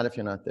front of your mat if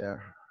you're not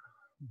there.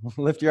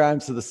 Lift your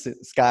arms to the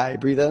sky.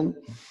 Breathe in.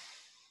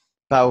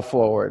 Bow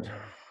forward.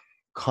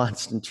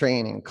 Constant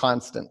training.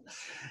 Constant.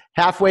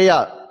 Halfway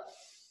up.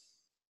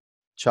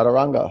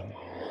 Chaturanga.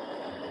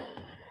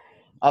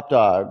 Up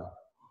dog.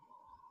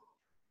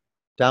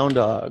 Down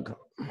dog.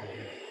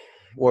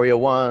 Warrior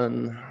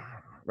 1.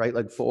 Right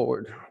leg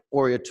forward.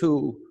 Warrior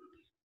 2.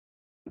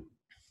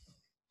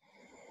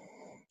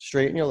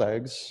 Straighten your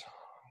legs.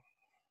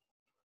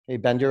 Okay,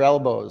 bend your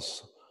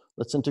elbows.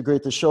 Let's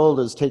integrate the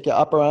shoulders. Take your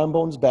upper arm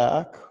bones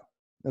back.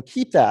 Now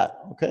keep that,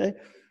 okay?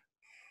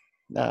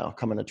 Now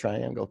come in a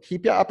triangle.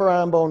 Keep your upper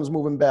arm bones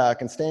moving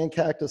back and stay in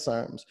cactus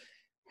arms.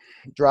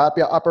 Drop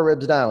your upper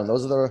ribs down.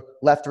 Those are the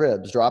left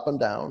ribs. Drop them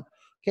down.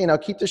 Okay, now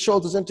keep the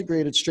shoulders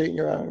integrated. Straighten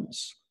your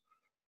arms.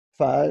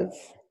 5.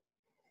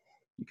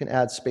 You can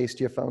add space to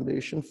your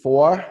foundation.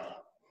 4.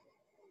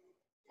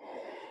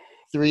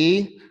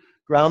 3.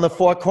 Ground the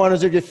 4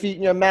 corners of your feet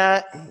in your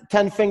mat.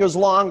 10 fingers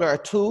longer.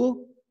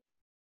 2.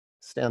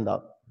 Stand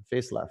up.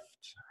 Face left.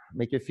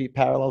 Make your feet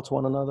parallel to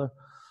one another.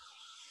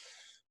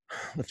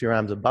 Lift your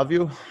arms above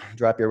you.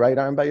 Drop your right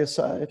arm by your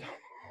side.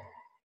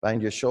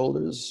 Bind your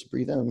shoulders.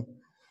 Breathe in.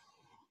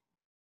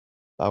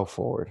 Bow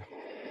forward.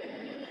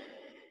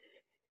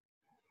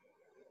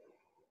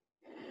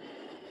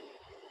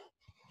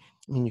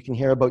 And you can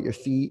hear about your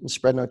feet and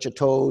spreading out your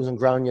toes and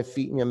ground your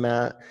feet in your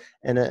mat.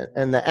 And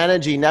the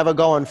energy never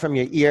going from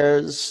your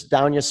ears,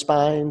 down your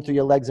spine, through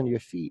your legs into your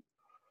feet.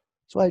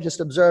 That's why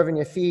just observing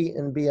your feet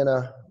and being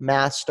a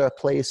master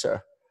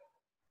placer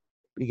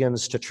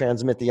begins to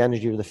transmit the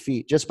energy to the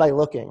feet just by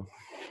looking.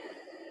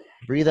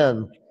 Breathe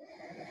in.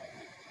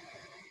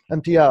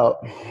 Empty out.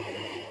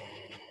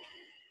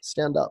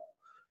 Stand up.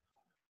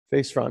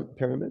 Face front,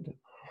 pyramid.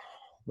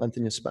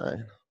 Lengthen your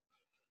spine.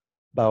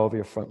 Bow over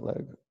your front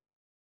leg.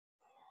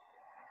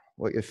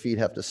 What your feet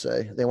have to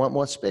say. They want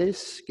more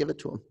space? Give it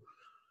to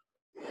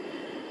them.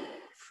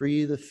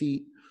 Free the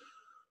feet.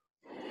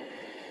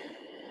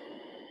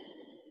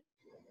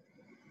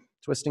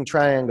 Twisting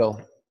triangle.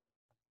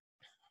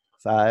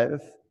 5.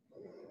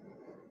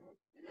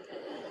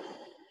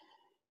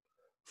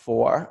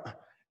 4.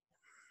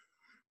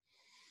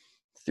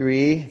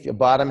 3. If your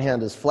bottom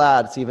hand is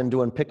flat, it's even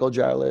doing pickle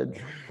jar lid.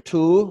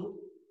 2.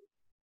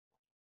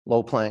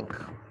 Low plank.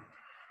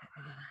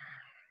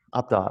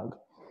 Up dog.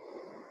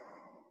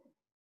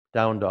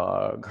 Down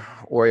dog.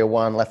 Warrior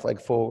 1, left leg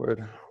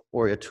forward.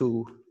 Warrior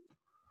 2.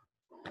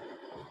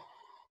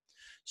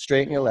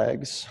 Straighten your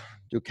legs.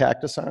 Do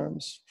cactus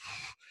arms.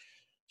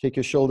 Take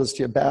your shoulders to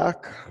your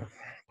back.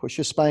 Push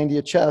your spine to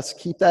your chest.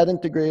 Keep that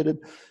integrated.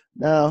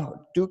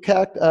 Now, do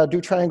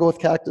triangle with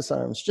cactus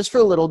arms, just for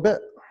a little bit.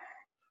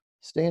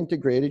 Stay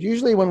integrated.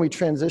 Usually when we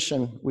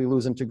transition, we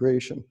lose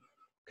integration.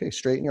 Okay,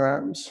 straighten your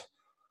arms.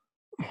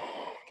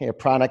 Okay, a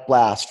pranic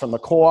blast from the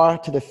core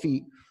to the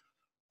feet.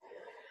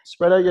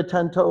 Spread out your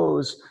 10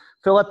 toes.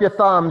 Fill up your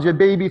thumbs, your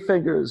baby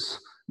fingers,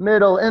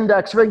 middle,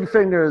 index, ring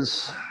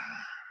fingers.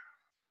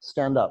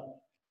 Stand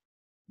up.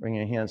 Bring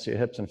your hands to your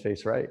hips and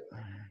face right.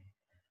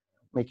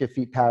 Make your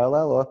feet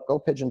parallel or go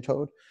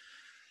pigeon-toed.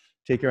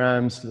 Take your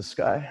arms to the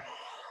sky.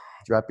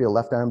 Drop your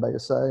left arm by your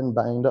side and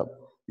bind up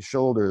your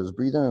shoulders.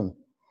 Breathe in.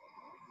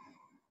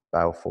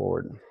 Bow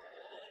forward.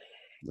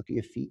 Look at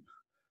your feet.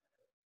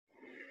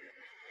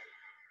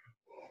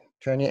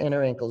 Turn your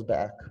inner ankles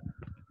back.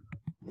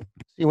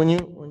 See, when you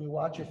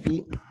watch your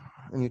feet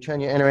and you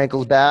turn your inner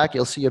ankles back,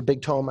 you'll see your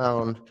big toe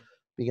mound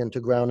begin to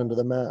ground into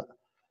the mat.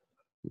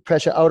 You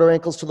press your outer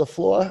ankles to the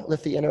floor,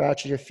 lift the inner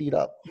arch of your feet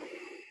up.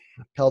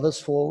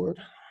 Pelvis forward.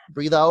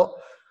 Breathe out.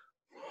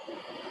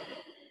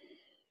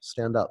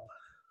 Stand up.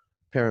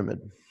 Pyramid.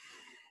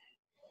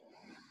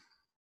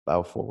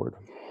 Bow forward.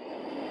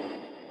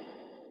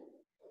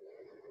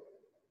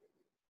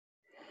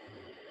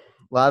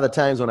 A lot of the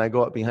times when I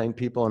go up behind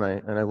people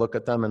and I look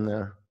at them in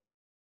their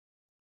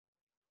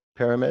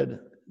pyramid,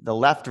 the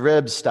left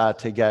ribs start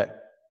to get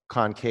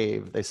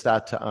concave. They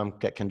start to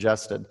get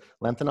congested.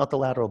 Lengthen out the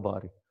lateral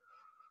body.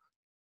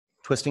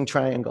 Twisting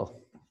triangle.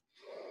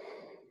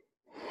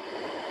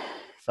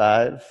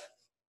 5,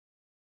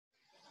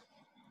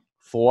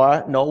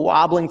 4, no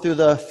wobbling through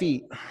the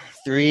feet.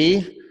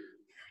 3,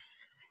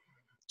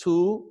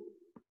 2,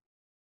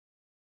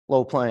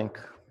 low plank.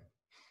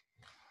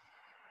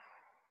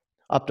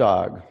 Up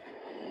dog.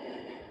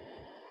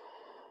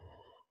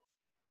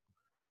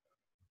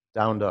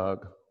 Down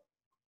dog.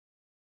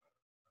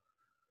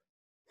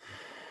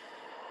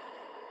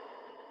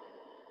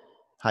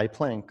 High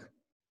plank.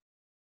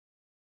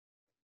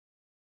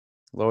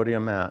 Lower to your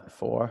mat.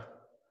 4,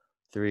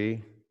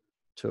 3,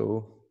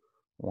 2,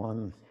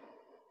 1.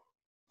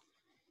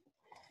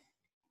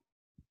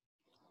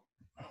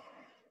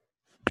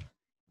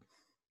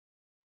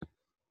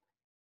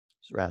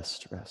 Just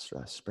rest, rest,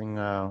 rest. Bring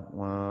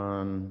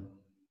one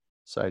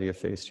side of your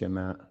face to your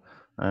mat.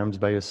 Arms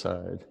by your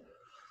side.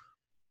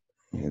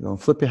 Here you go.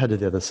 Flip your head to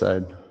the other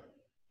side.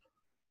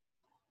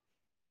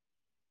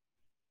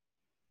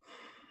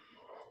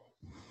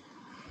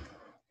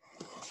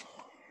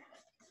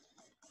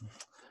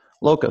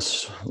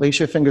 Locust. Lace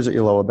your fingers at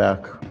your lower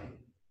back.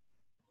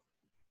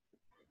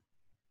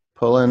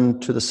 Pull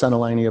into the center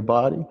line of your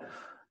body.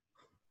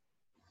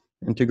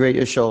 Integrate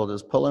your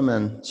shoulders. Pull them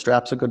in.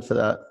 Straps are good for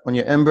that. When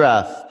you're in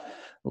breath,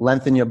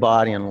 lengthen your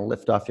body and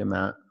lift off your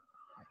mat.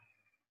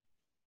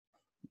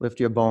 Lift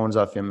your bones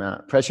off your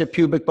mat. Press your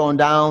pubic bone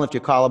down. Lift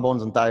your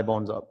collarbones and thigh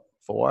bones up.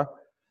 4.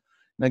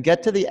 Now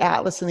get to the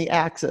atlas and the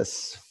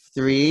axis.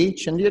 3.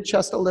 Chin to your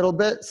chest a little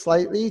bit,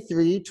 slightly.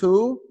 3,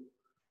 2.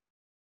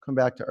 Come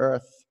back to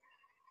earth.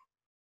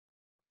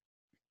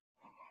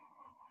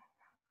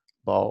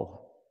 Bow.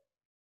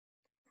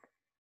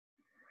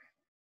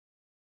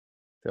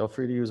 Feel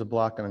free to use a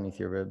block underneath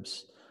your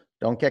ribs.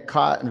 Don't get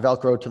caught and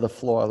Velcro to the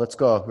floor. Let's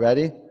go.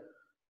 Ready?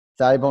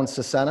 Thigh bones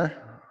to center.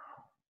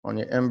 On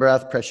your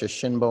in-breath, press your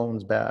shin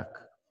bones back.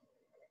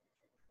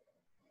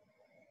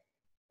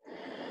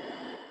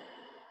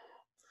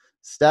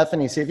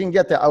 Stephanie, see if you can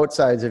get the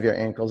outsides of your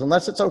ankles.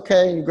 Unless it's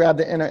okay, you grab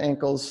the inner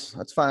ankles.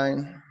 That's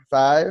fine.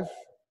 5.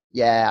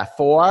 Yeah.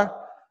 4.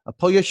 Now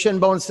pull your shin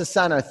bones to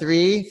center.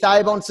 3.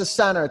 Thigh bones to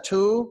center.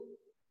 2.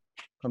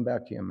 Come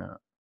back to your mat.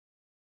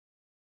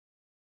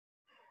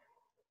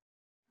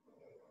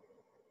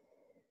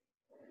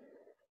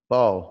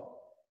 Bow.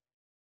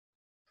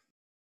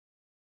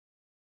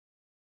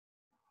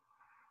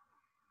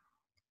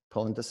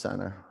 Pull into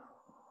center.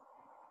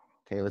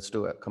 Okay, let's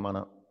do it. Come on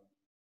up.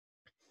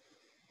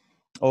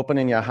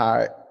 Opening your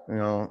heart,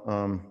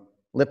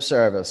 lip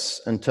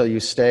service until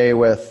you stay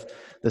with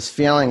this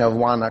feeling of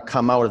wanting to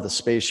come out of the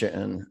space you're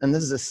in. And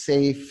this is a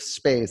safe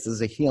space. This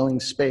is a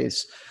healing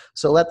space.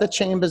 So let the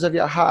chambers of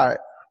your heart,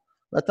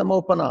 let them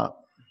open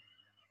up.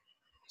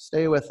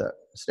 Stay with it.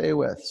 Stay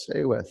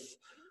with.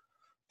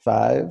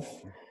 5.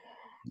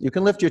 You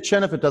can lift your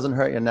chin if it doesn't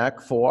hurt your neck.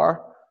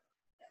 4,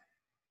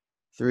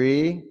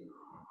 3,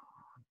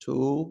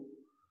 2,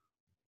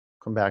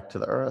 come back to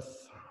the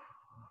earth.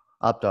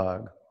 Up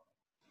dog.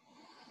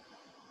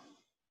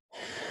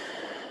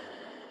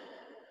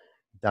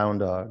 Down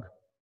dog.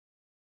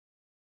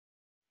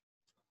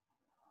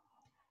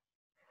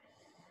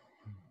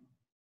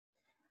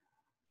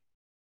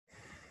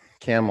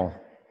 Camel.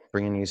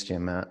 Bring your knees to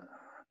your mat.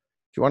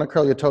 If you want to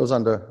curl your toes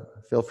under,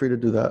 feel free to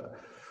do that.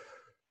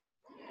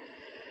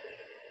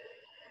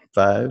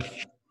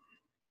 5,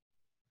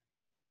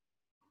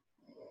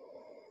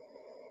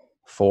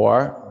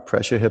 4,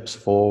 press your hips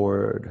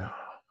forward.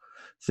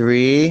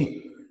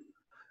 3,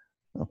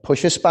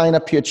 push your spine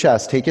up to your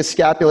chest. Take your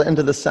scapula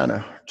into the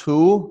center.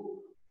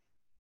 2,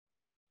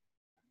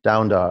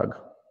 down dog.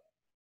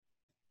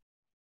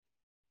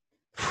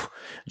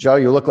 Joe,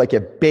 you look like you're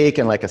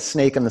baking like a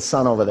snake in the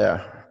sun over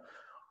there.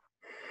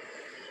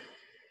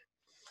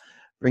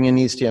 Bring your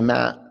knees to your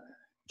mat.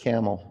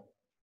 Camel.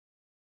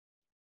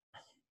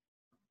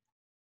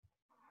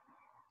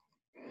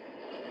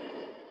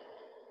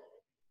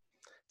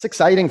 It's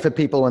exciting for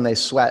people when they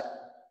sweat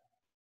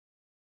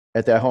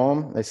at their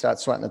home. They start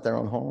sweating at their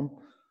own home.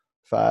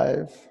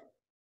 5,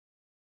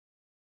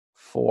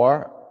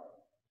 4,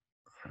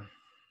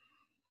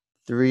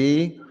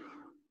 3,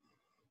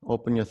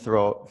 open your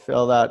throat.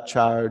 Feel that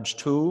charge.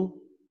 2,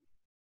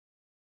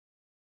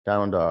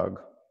 down dog.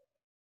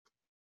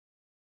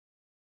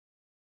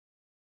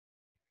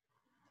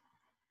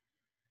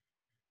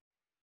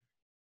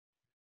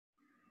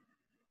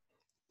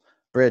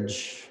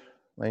 Bridge,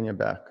 lay on your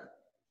back.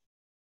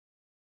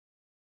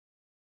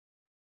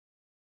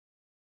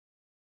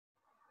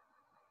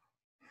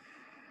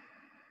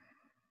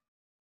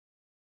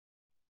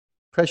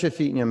 Press your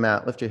feet in your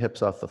mat. Lift your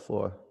hips off the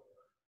floor.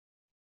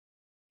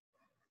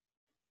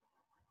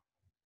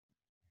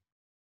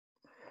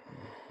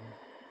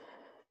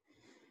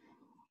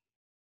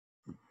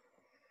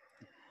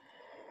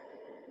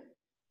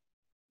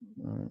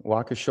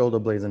 Walk your shoulder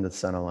blades into the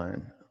center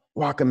line.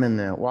 Walk them in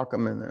there. Walk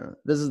them in there.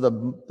 This is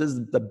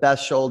the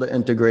best shoulder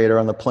integrator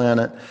on the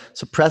planet.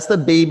 So press the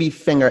baby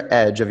finger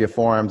edge of your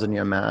forearms in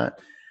your mat,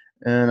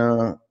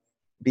 and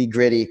be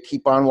gritty.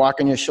 Keep on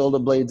walking your shoulder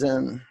blades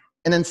in.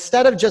 And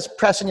instead of just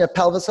pressing your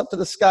pelvis up to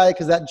the sky,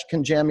 because that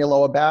can jam your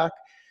lower back,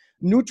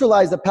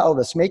 neutralize the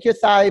pelvis. Make your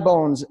thigh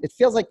bones, it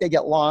feels like they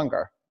get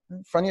longer.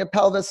 Front of your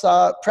pelvis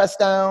up, press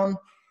down.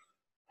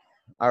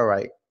 All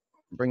right,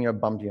 bring your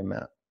bum to your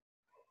mat.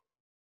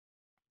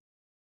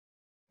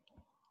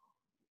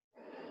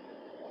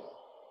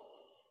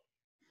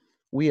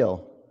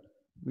 Wheel.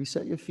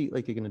 Reset your feet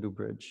like you're going to do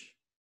bridge.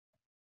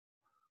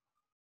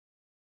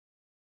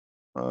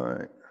 All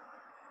right.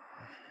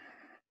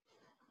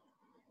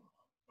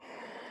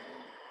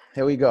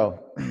 Here we go.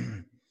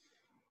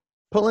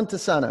 Pull into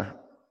center.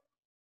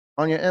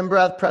 On your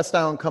in-breath, press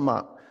down, come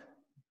up.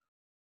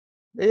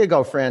 There you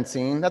go,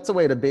 Francine. That's the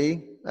way to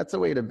be. That's the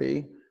way to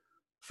be.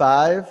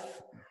 5,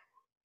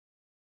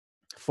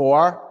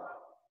 4,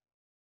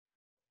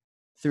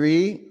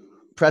 3,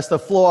 press the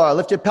floor.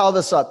 Lift your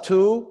pelvis up.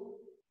 2,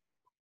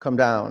 come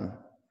down.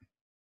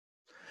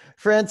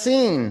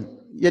 Francine,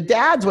 your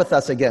dad's with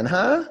us again,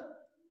 huh?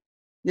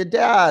 Your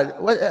dad.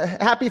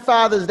 Happy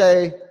Father's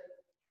Day.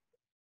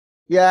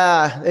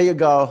 Yeah, there you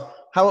go.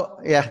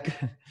 Yeah.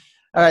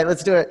 All right,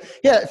 let's do it.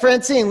 Yeah,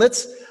 Francine,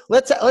 let's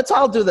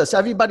all do this.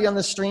 Everybody on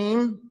the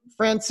stream.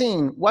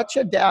 Francine, what's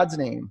your dad's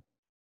name?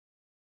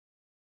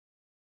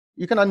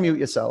 You can unmute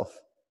yourself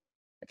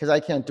because I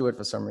can't do it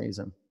for some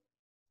reason.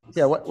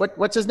 Yeah,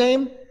 what's his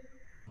name?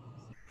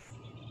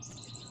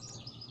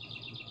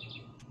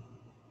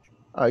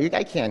 Oh,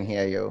 I can't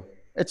hear you.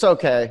 It's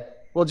okay.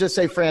 We'll just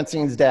say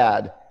Francine's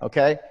dad,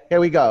 okay? Here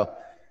we go.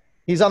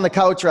 He's on the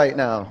couch right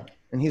now,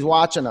 and he's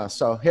watching us.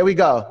 So here we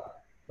go.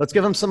 Let's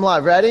give him some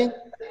love. Ready?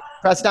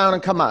 Press down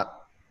and come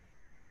up.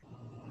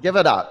 Give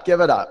it up.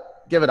 Give it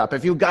up. Give it up.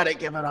 If you got it,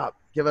 give it up.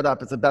 Give it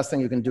up. It's the best thing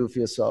you can do for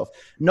yourself.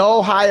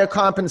 No higher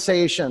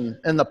compensation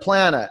in the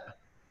planet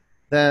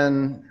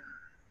than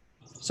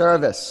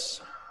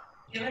service.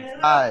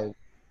 5,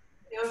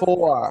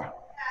 4,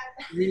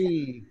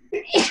 3,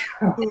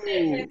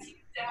 2,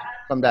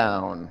 come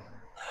down.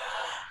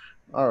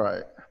 All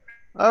right.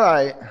 All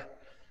right.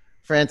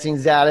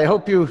 Francine's dad, I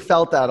hope you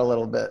felt that a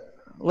little bit.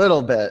 A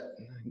little bit.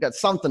 You got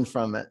something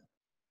from it.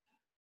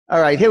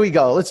 All right, here we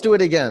go. Let's do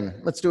it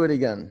again. Let's do it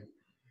again.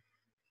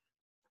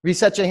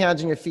 Reset your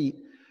hands and your feet.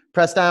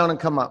 Press down and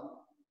come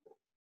up.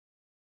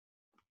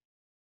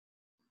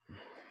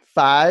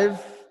 5,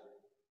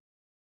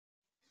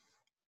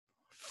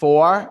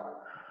 4,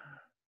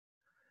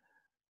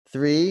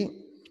 3,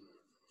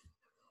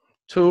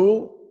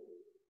 2,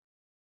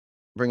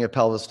 bring your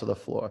pelvis to the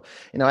floor.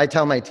 You know, I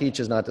tell my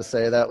teachers not to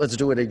say that. Let's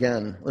do it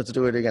again. Let's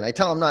do it again. I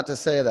tell them not to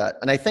say that.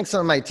 And I think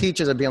some of my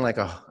teachers are being like,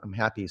 oh, I'm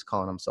happy he's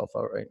calling himself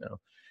out right now.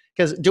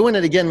 Because doing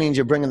it again means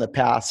you're bringing the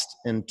past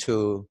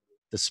into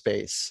the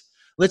space.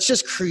 Let's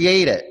just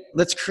create it.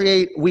 Let's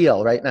create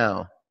wheel right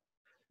now.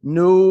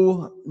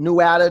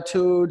 New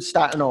attitude,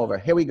 starting over.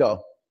 Here we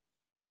go.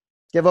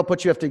 Give up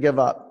what you have to give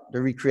up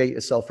to recreate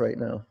yourself right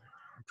now.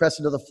 Press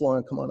it to the floor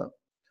and come on up.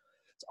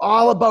 It's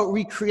all about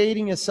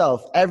recreating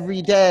yourself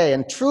every day.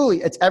 And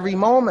truly, it's every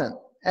moment.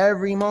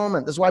 Every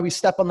moment. This is why we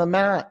step on the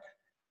mat.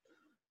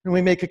 And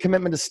we make a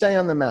commitment to stay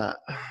on the mat.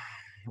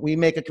 We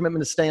make a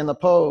commitment to stay in the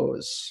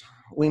pose.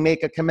 We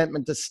make a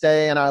commitment to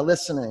stay in our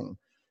listening,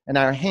 in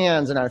our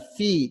hands and our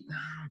feet.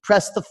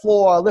 Press the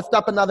floor. Lift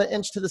up another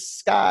inch to the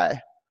sky.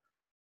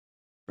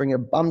 Bring your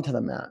bum to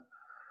the mat.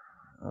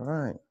 All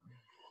right.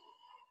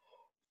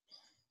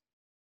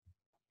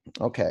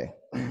 Okay.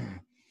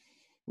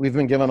 We've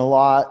been given a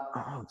lot.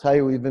 I'll tell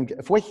you,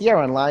 if we're here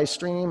on live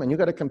stream and you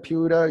got a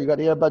computer, you got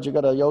earbuds, you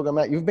got a yoga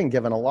mat, you've been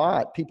given a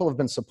lot. People have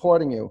been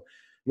supporting you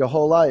your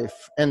whole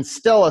life and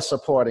still are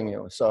supporting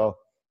you. So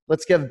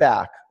let's give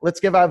back. Let's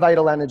give our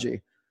vital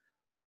energy.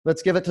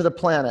 Let's give it to the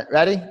planet.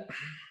 Ready?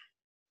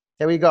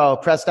 Here we go.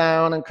 Press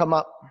down and come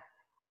up.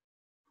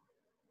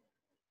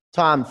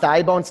 Tom,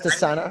 thigh bones to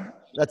center.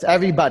 That's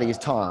everybody's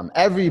Tom.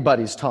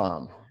 Everybody's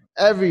Tom.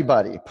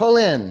 Everybody. Pull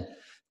in.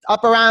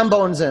 Upper arm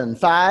bones in.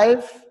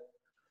 5,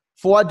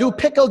 4. Do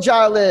pickle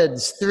jar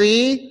lids.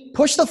 3.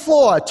 Push the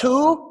floor. 2.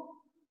 All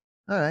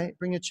right.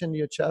 Bring your chin to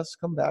your chest.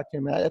 Come back to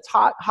your mat. It's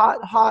hot,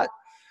 hot, hot.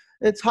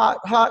 It's hot,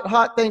 hot,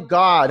 hot. Thank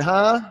God,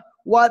 huh?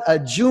 What a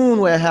June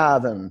we're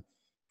having.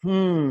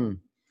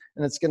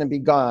 and it's going to be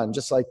gone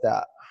just like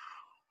that.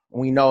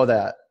 We know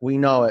that. We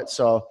know it.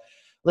 So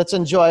let's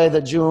enjoy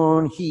the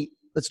June heat.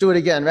 Let's do it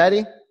again.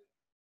 Ready?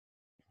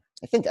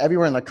 I think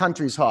everywhere in the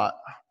country's hot.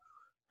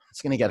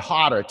 It's going to get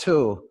hotter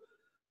too.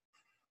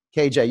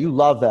 KJ, you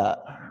love that.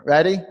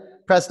 Ready?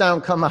 Press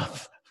down, come up.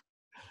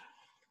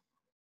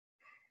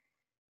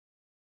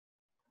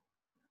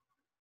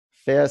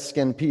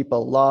 Fair-skinned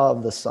people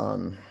love the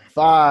sun.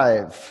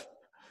 5,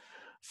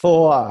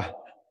 4,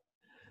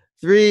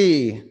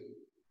 3,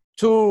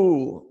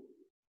 2.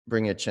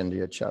 Bring your chin to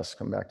your chest.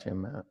 Come back to your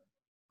mat.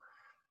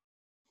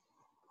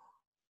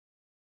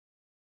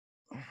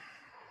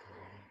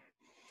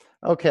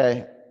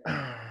 Okay.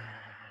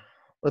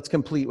 Let's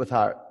complete with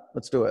heart.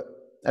 Let's do it.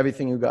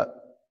 Everything you got.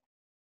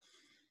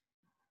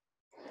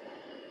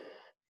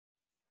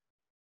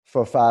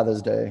 For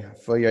Father's Day,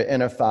 for your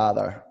inner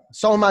father.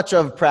 So much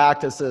of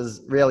practice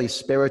is really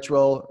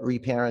spiritual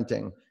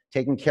reparenting,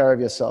 taking care of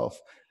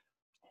yourself.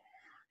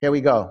 Here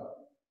we go.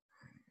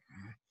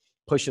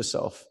 Push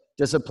yourself.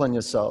 Discipline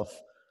yourself.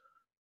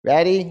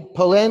 Ready?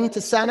 Pull in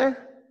to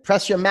center.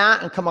 Press your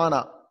mat and come on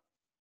up.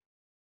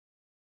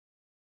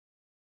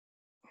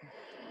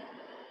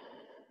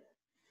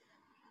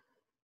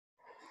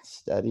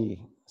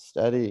 Steady,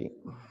 steady.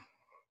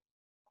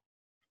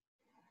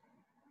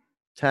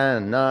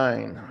 10,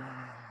 9.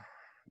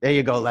 There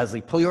you go,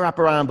 Leslie. Pull your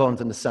upper arm bones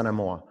into center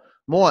more.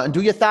 More. And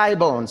do your thigh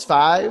bones.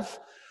 5,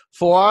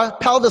 4.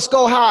 Pelvis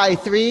go high.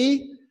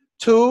 3,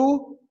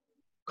 2.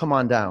 Come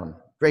on down.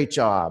 Great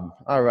job.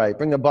 All right.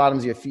 Bring the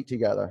bottoms of your feet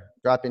together.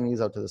 Drop your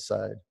knees out to the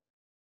side.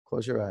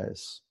 Close your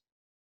eyes.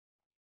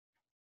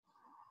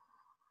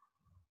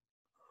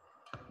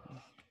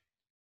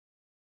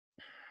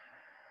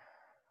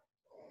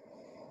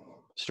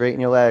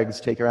 Straighten your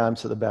legs. Take your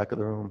arms to the back of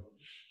the room.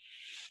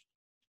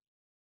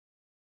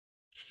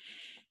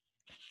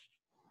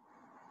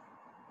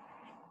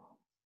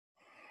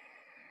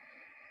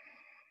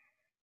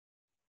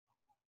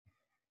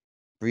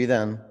 Breathe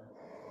in.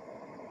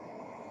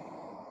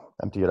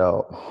 Empty it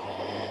out.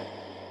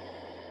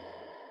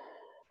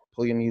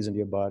 Pull your knees into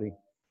your body.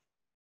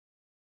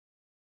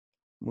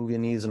 Move your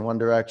knees in one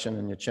direction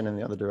and your chin in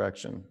the other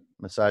direction.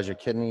 Massage your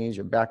kidneys,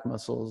 your back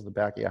muscles, the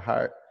back of your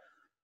heart.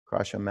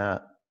 Cross your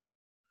mat.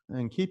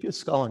 And keep your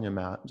skull on your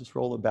mat. Just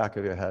roll the back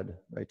of your head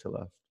right to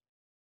left.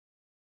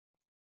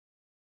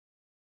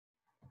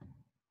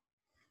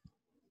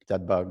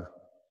 Dead bug.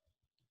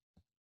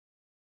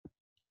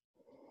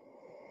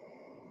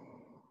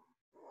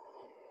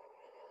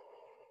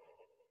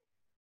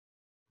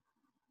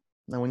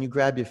 Now when you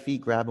grab your feet,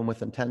 grab them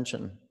with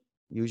intention.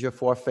 Use your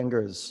 4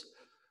 fingers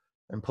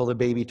and pull the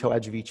baby toe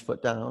edge of each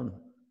foot down.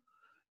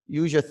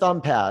 Use your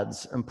thumb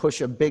pads and push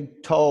your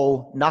big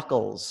toe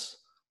knuckles.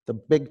 The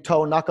big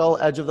toe knuckle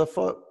edge of the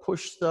foot,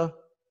 push the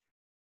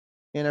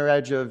inner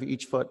edge of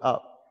each foot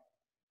up.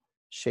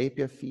 Shape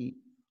your feet.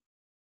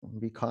 And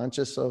be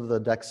conscious of the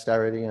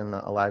dexterity and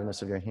the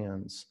aliveness of your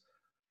hands.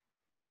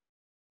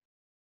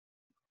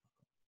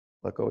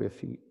 Let go of your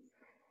feet.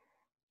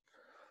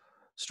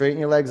 Straighten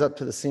your legs up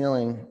to the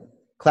ceiling.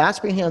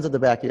 Clasp your hands at the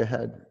back of your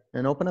head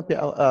and open up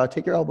your,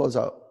 take your elbows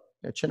out.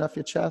 Your chin off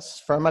your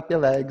chest, firm up your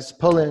legs,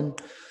 pull in.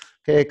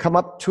 Okay, come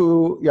up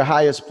to your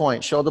highest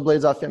point. Shoulder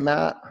blades off your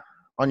mat.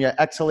 On your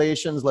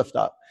exhalations, lift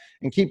up.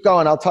 And keep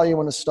going, I'll tell you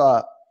when to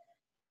stop.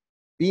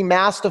 Be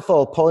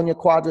masterful, pulling your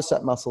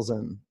quadricep muscles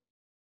in.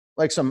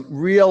 Like some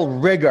real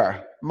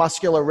rigor,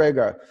 muscular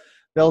rigor.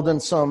 Building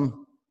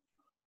some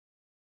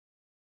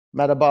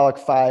metabolic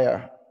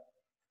fire.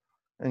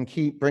 And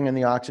keep bringing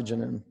the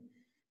oxygen in.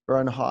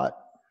 Burn hot.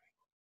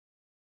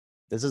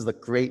 This is the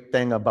great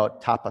thing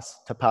about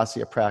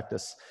tapasya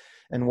practice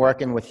and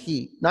working with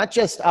heat. Not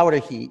just outer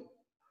heat,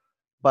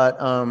 but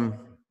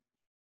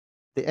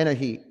the inner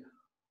heat.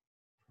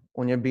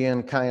 When you're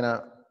being kind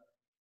of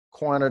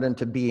cornered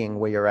into being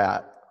where you're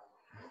at.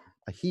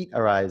 A heat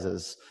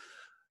arises.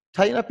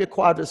 Tighten up your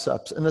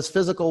quadriceps. And this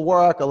physical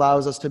work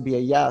allows us to be a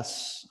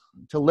yes,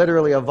 to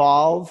literally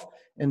evolve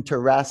and to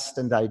rest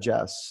and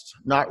digest.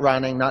 Not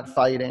running, not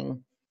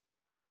fighting,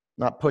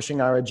 not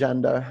pushing our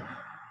agenda.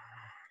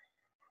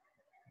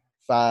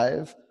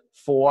 5,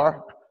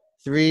 4,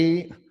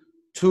 3,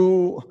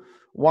 2,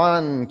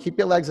 1. Keep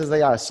your legs as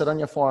they are. Sit on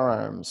your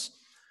forearms.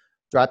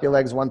 Drop your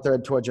legs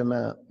 1/3 towards your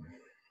mat.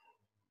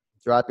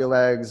 Drop your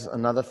legs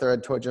another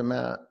 1/3 towards your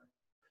mat.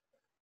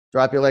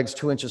 Drop your legs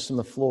 2 inches from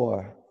the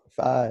floor.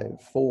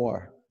 5,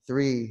 4,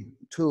 3,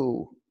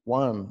 2,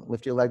 1.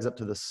 Lift your legs up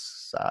to the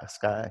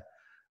sky.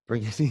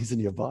 Bring your knees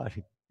into your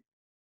body.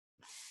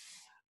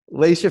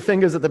 Lace your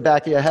fingers at the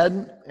back of your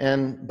head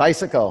and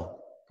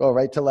bicycle. Go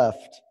right to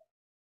left.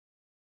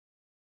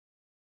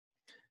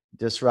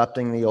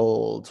 Disrupting the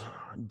old.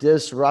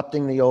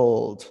 Disrupting the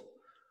old.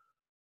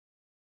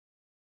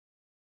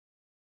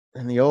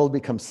 And the old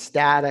becomes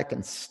static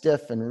and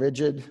stiff and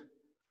rigid.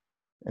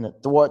 And it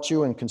thwarts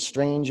you and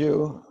constrains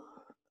you.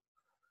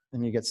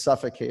 And you get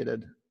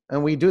suffocated.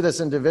 And we do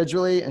this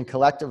individually and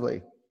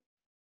collectively.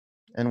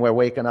 And we're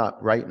waking up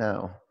right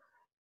now.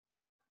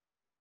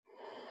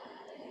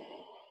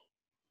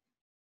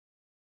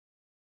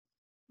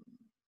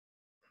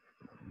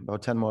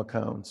 About 10 more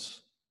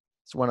counts.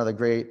 It's one of the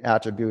great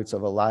attributes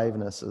of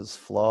aliveness is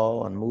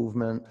flow and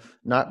movement,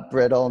 not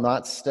brittle,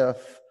 not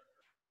stiff.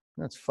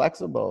 It's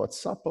flexible, it's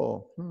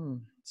supple.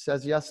 It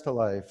says yes to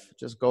life. It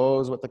just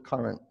goes with the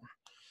current.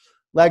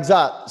 Legs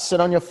up, sit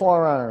on your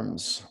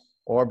forearms,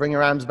 or bring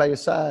your arms by your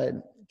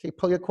side. Okay,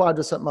 pull your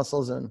quadricep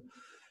muscles in.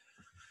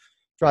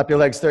 Drop your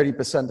legs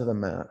 30% to the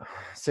mat,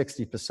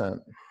 60%,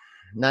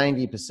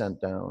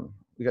 90% down.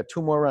 We got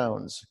 2 more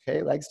rounds.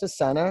 Okay, legs to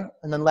center,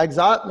 and then legs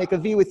up, make a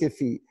V with your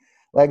feet.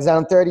 Legs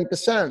down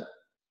 30%,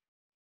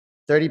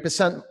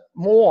 30%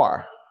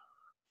 more.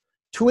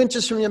 2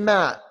 inches from your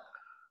mat.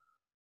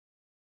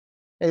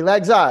 Hey,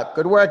 legs up.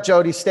 Good work,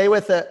 Jody. Stay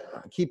with it.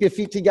 Keep your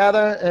feet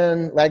together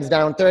and legs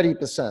down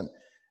 30%.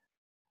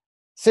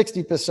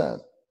 60%.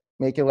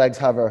 Make your legs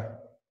hover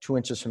 2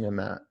 inches from your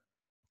mat.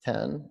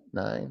 10,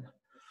 9.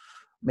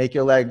 Make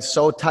your legs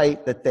so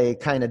tight that they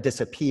kind of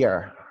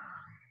disappear.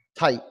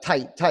 Tight,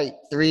 tight, tight.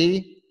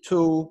 3,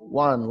 2,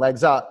 1.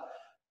 Legs up.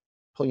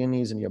 Pull your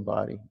knees into your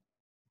body.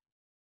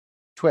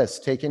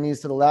 Twist. Take your knees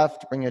to the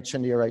left. Bring your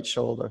chin to your right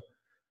shoulder.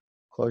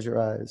 Close your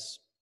eyes.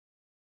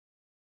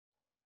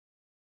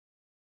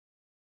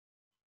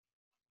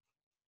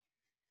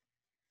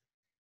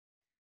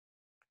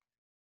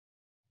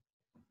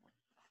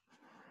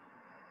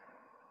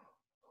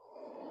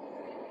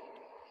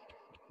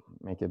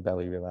 Make your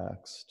belly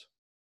relaxed.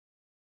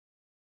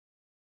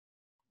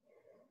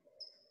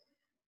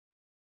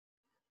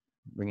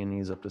 Bring your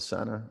knees up to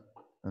center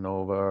and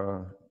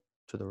over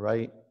to the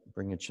right.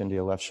 Bring your chin to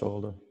your left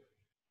shoulder.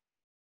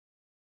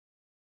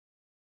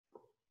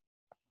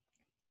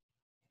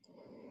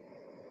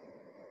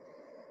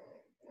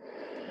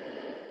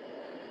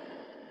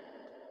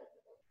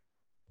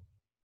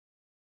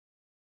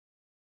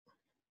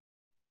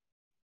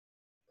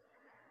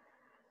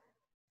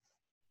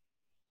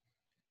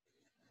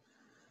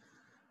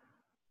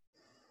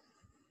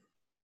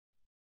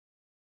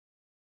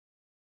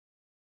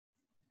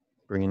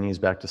 Bring your knees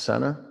back to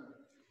center.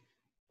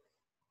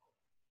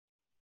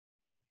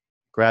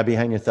 Grab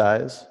behind your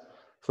thighs.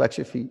 Flex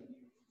your feet.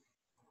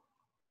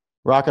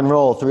 Rock and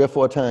roll 3 or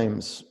 4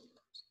 times.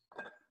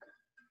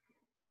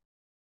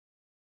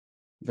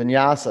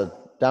 Vinyasa,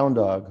 down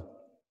dog.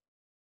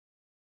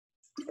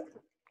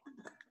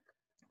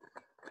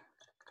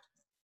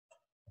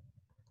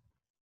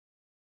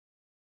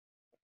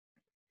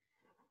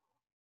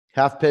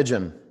 Half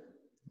pigeon.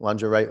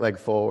 Lunge your right leg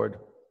forward.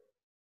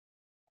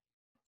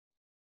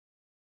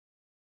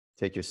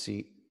 Take your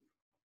seat.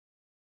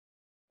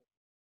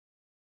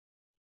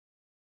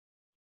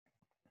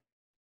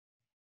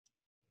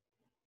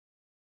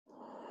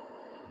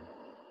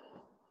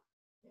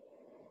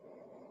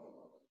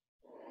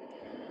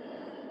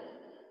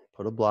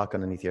 Put a block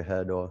underneath your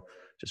head or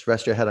just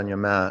rest your head on your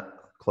mat.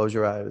 Close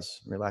your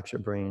eyes. Relax your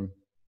brain.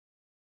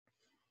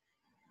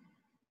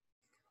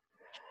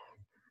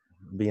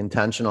 Be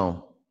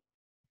intentional.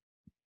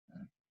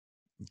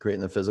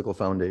 Creating the physical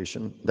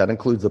foundation. That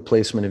includes the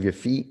placement of your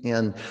feet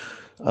and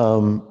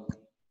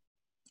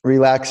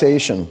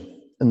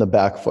relaxation in the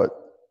back foot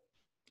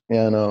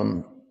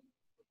and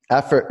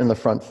effort in the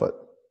front foot.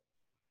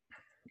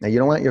 Now, you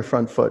don't want your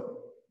front foot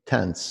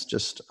tense,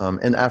 just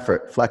an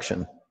effort,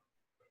 flexion.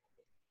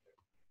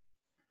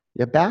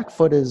 Your back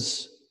foot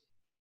is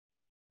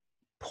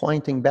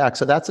pointing back.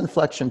 So that's in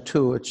flexion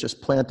too. It's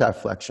just plantar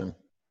flexion.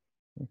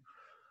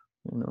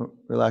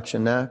 Relax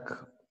your neck.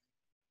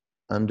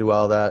 Undo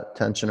all that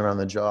tension around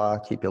the jaw.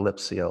 Keep your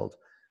lips sealed.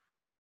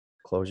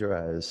 Close your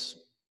eyes.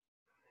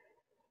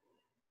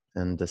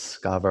 And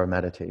discover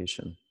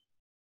meditation.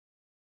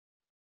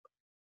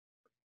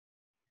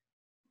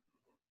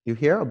 You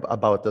hear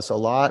about this a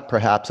lot,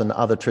 perhaps in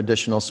other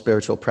traditional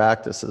spiritual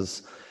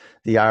practices,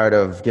 the art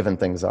of giving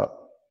things up.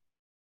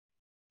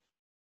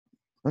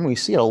 And we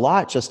see it a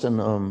lot just in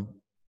a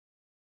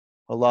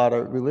lot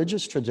of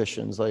religious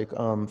traditions, like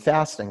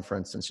fasting, for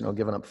instance,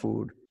 giving up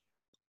food,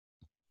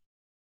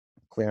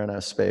 clearing our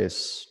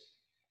space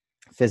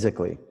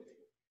physically.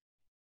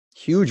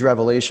 Huge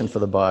revelation for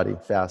the body,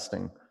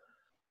 fasting.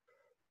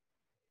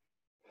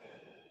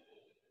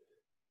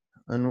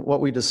 And what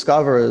we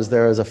discover is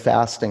there is a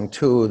fasting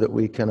too that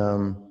we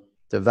can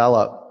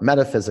develop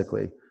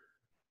metaphysically.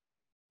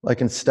 Like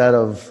instead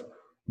of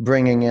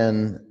bringing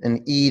in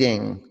and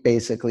eating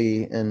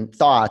basically in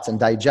thoughts and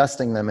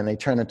digesting them, and they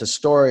turn into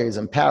stories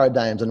and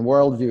paradigms and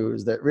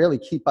worldviews that really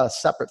keep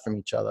us separate from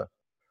each other.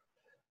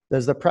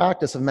 There's the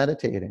practice of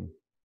meditating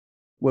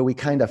where we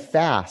kind of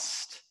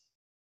fast.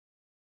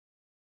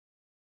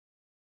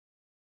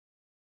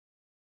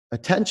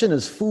 Attention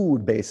is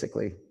food,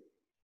 basically.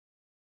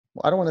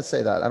 Well, I don't want to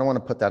say that. I don't want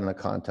to put that in a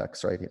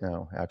context right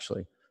now,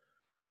 actually.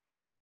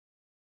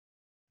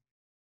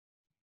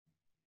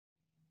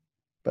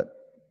 But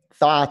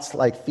thoughts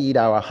like feed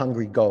our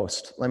hungry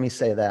ghost. Let me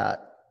say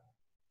that.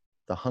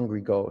 The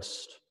hungry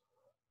ghost.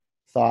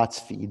 Thoughts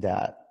feed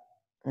that.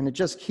 And it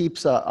just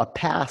keeps a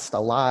past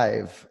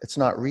alive. It's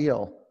not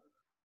real.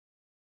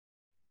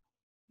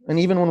 And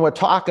even when we're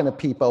talking to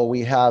people,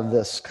 we have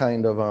this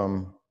kind of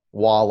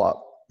wall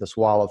up, this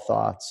wall of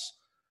thoughts.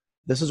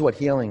 This is what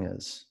healing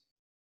is.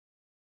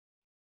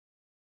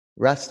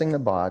 Resting the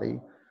body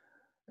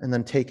and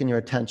then taking your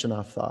attention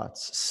off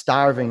thoughts,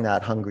 starving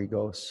that hungry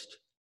ghost,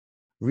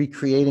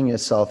 recreating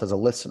yourself as a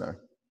listener,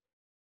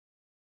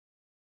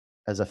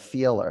 as a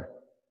feeler.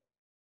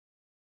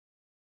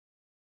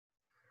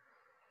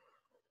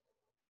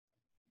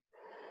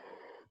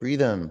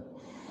 Breathe in.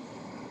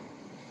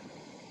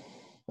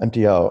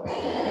 Empty out.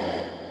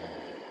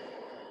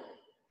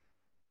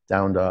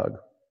 Down dog.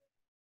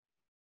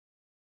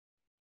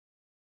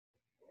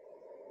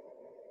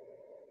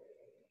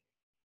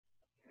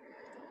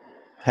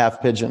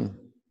 Half pigeon.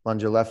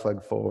 Lunge your left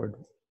leg forward.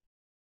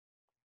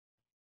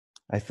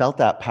 I felt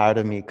that part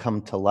of me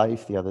come to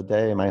life the other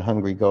day, my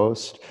hungry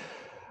ghost.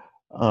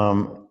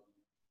 I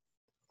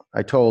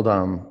told,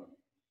 I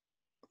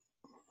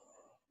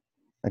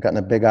got in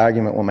a big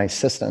argument with my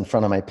sister in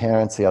front of my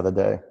parents the other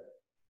day.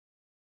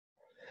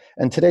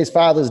 And today's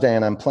Father's Day,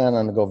 and I'm planning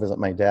on to go visit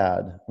my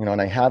dad.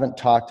 And I haven't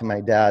talked to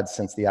my dad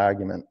since the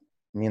argument.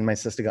 Me and my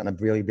sister got in a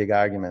really big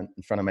argument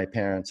in front of my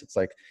parents. It's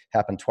like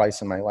happened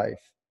twice in my life.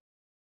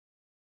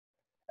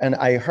 And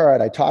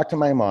I talked to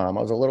my mom.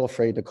 I was a little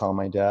afraid to call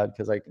my dad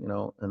because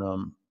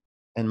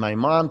and my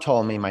mom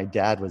told me my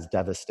dad was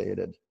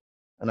devastated.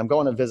 And I'm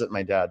going to visit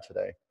my dad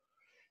today.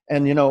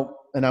 And,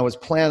 and I was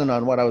planning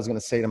on what I was going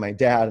to say to my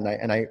dad.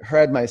 And I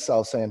heard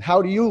myself saying,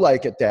 "How do you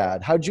like it,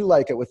 Dad? How'd you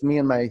like it with me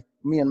and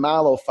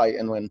Marlo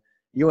fighting when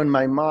you and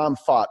my mom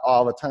fought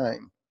all the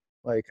time?"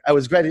 Like I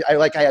was ready.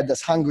 I had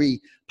this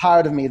hungry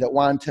part of me that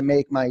wanted to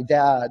make my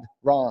dad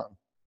wrong.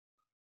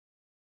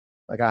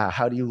 Like,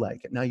 how do you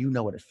like it? Now you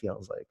know what it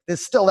feels like.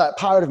 There's still that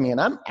part of me. And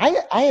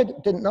I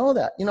didn't know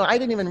that. I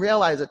didn't even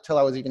realize it till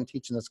I was even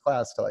teaching this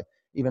class, till I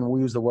even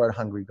used the word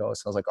hungry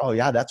ghost. I was like, oh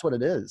yeah, that's what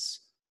it is.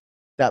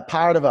 That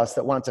part of us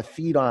that wants to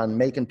feed on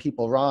making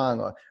people wrong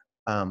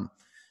or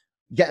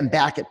getting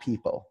back at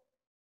people.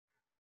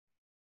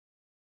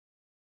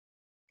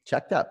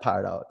 Check that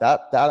part out.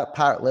 That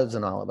part lives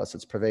in all of us.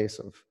 It's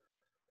pervasive.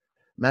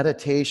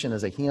 Meditation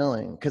is a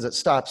healing because it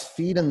stops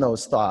feeding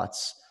those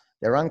thoughts.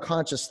 They're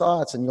unconscious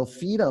thoughts, and you'll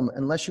feed them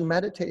unless you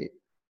meditate.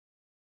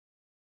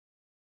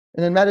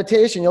 And in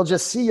meditation, you'll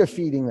just see you're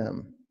feeding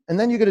them. And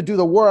then you're going to do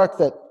the work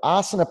that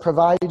asana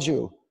provides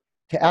you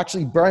to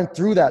actually burn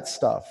through that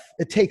stuff.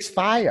 It takes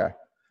fire.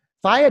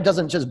 Fire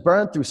doesn't just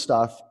burn through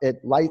stuff,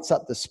 it lights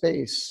up the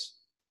space.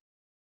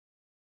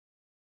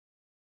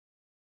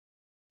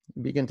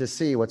 You begin to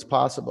see what's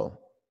possible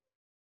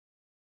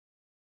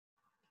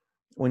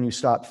when you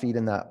stop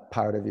feeding that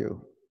part of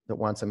you that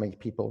wants to make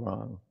people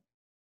wrong.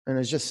 And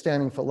is just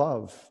standing for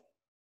love.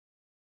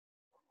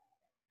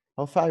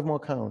 Oh, 5 more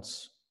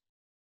counts.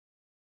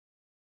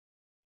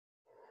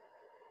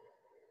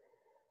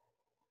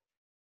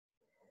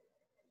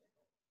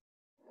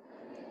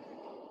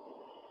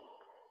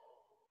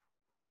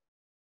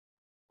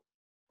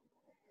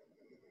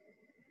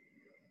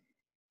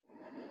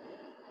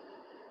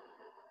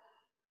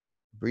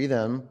 Breathe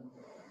in.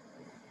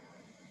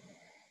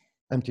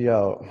 Empty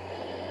out.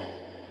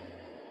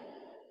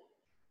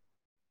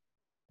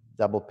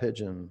 Double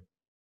pigeon.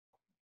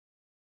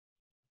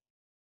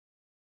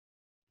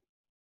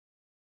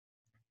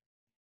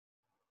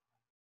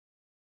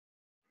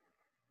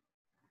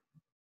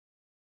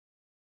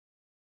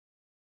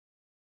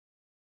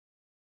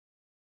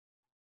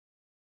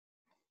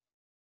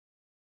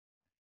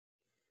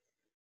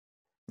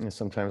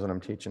 Sometimes when I'm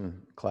teaching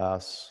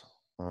class,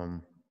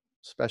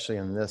 especially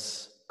in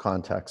this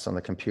context on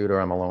the computer,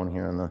 I'm alone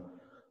here in the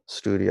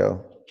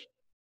studio,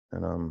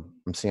 and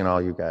I'm seeing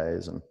all you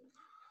guys. And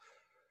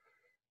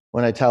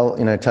when I tell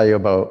you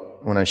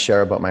about, when I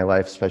share about my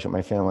life, especially with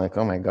my family, like,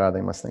 oh my God, they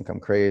must think I'm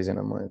crazy. And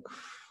I'm like,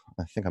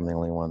 I think I'm the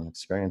only one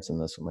experiencing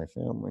this with my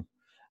family.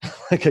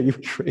 Like, are you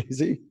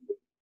crazy?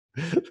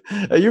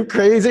 Are you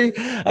crazy?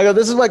 I go,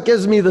 this is what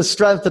gives me the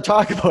strength to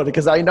talk about it,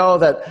 because I know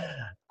that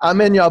I'm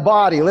in your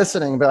body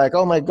listening, be like,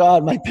 oh my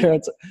God, my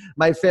parents,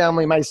 my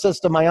family, my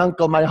sister, my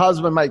uncle, my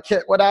husband, my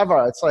kid,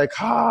 whatever. It's like,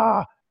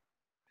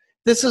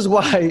 this is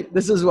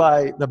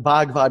why the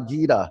Bhagavad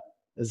Gita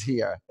is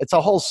here. It's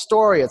a whole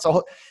story.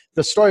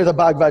 The story of the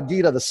Bhagavad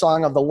Gita, the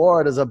song of the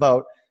Lord, is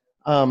about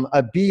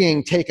a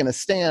being taking a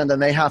stand,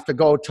 and they have to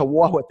go to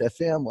war with their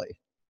family.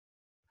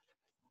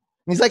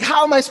 And he's like,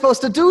 how am I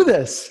supposed to do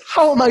this?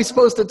 How am I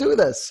supposed to do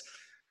this?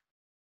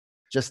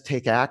 Just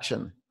take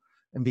action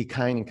and be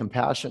kind and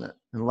compassionate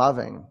and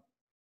loving.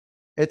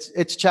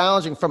 It's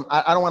challenging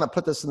I don't want to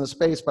put this in the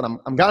space, but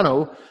I'm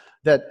gonna,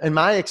 that in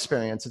my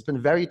experience, it's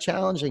been very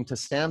challenging to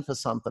stand for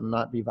something and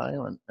not be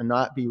violent and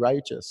not be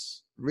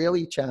righteous.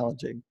 Really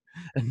challenging,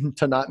 and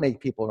to not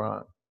make people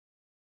wrong.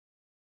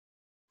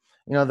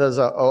 There's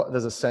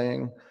a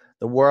saying,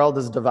 the world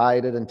is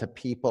divided into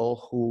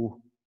people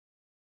who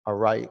are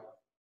right,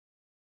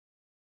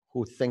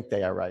 who think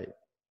they are right.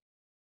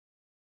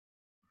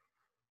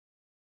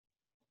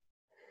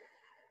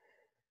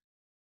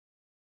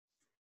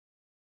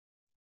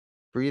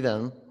 Breathe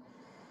in.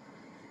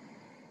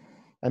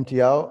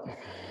 Empty out.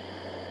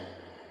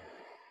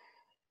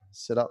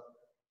 Sit up.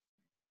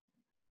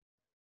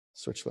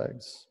 Switch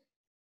legs.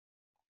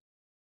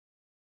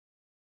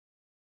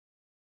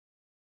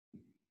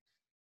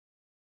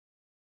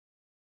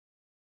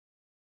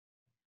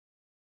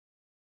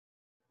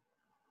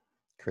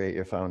 Create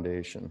your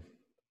foundation.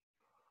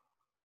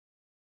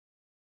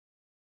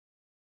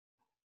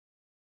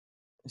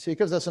 See, it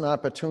gives us an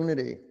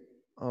opportunity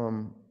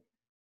to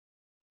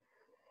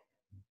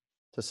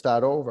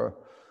start over.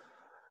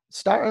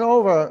 Starting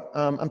over,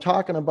 I'm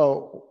talking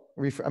about,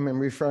 I'm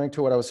referring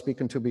to what I was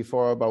speaking to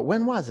before about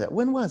when was it?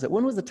 When was it?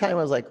 When was the time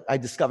I was like, I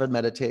discovered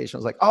meditation? I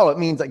was like, oh, it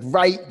means like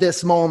right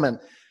this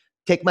moment.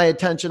 Take my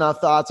attention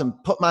off thoughts and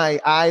put my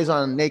eyes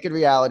on naked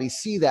reality,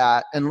 see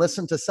that, and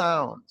listen to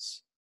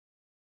sounds.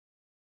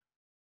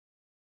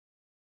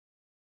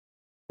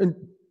 And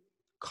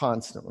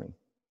constantly.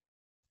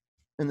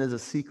 And there's a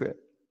secret.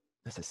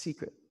 There's a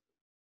secret.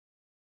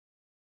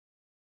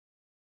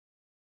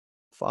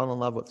 Fall in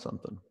love with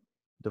something.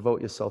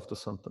 Devote yourself to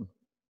something.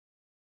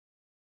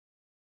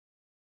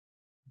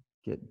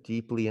 Get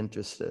deeply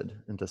interested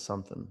into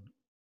something.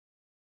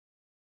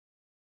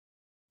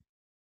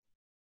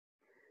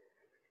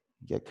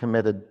 Get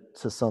committed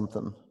to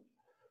something.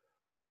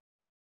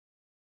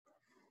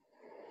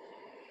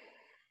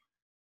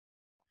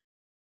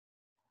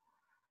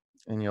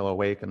 And you'll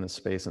awaken the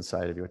space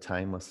inside of your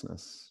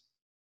timelessness.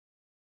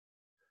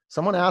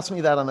 Someone asked me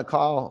that on the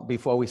call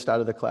before we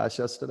started the class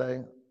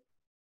yesterday.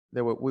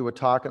 We were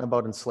talking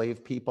about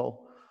enslaved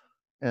people.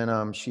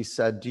 And she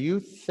said, do you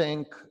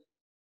think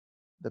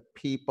the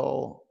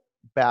people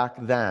back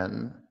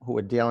then who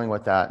were dealing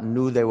with that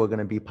knew they were going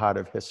to be part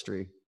of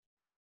history?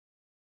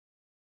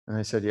 And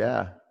I said,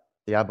 yeah,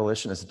 the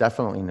abolitionists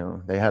definitely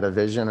knew. They had a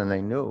vision and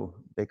they knew.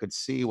 They could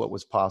see what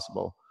was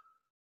possible.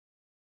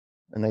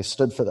 And they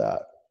stood for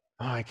that.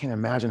 Oh, I can't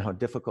imagine how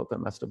difficult that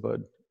must have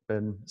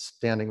been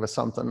standing for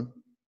something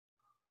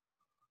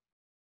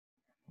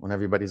when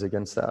everybody's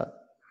against that.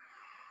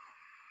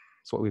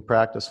 It's what we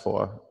practice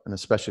for, and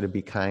especially to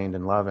be kind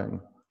and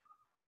loving.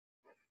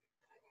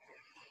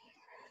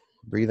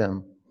 Breathe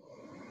in.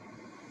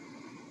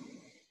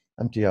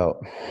 Empty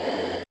out.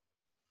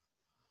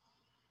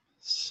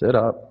 Sit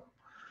up.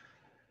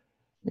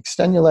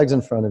 Extend your legs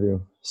in front of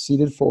you.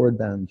 Seated forward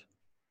bend.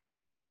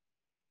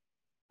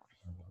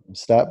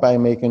 Start by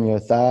making your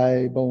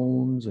thigh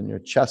bones and your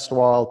chest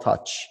wall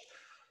touch.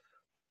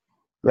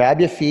 Grab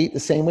your feet the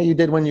same way you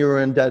did when you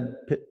were in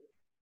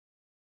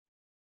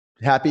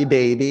happy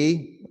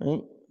baby,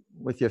 right?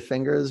 With your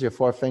fingers, your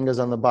 4 fingers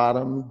on the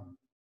bottom,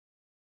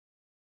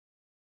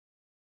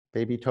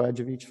 baby toe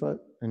edge of each foot,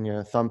 and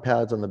your thumb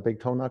pads on the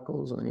big toe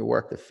knuckles, and then you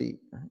work the feet.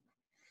 Right?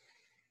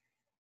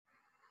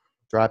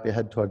 Drop your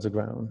head towards the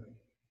ground.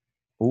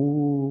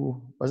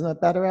 Ooh, wasn't that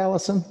better,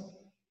 Allison?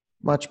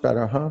 Much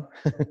better, huh?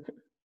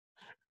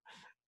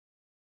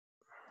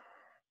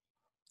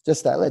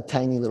 Just that little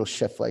tiny little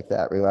shift like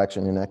that,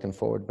 relaxing your neck and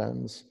forward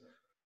bends.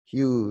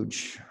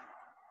 Huge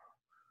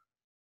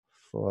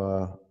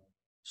for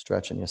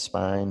stretching your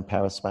spine,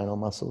 paraspinal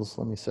muscles,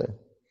 let me say.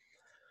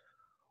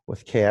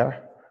 With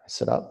care,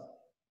 sit up,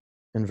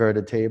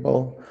 inverted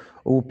table.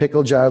 Ooh,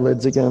 pickle jar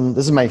lids again.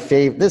 This is my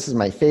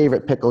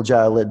favorite pickle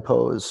jar lid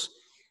pose.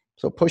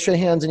 So push your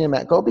hands in your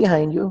mat. Go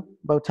behind you,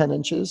 about 10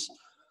 inches.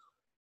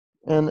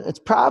 And it's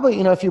probably,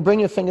 if you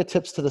bring your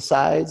fingertips to the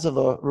sides of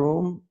the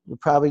room, you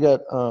probably get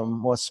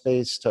more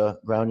space to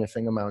ground your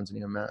finger mounds in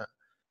your mat.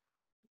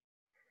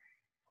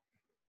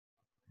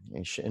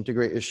 You should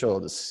integrate your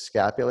shoulders,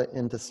 scapula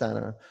into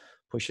center.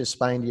 Push your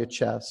spine to your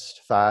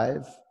chest.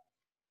 5.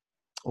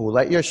 Ooh,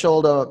 let your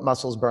shoulder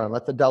muscles burn.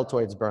 Let the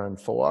deltoids burn.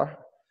 4.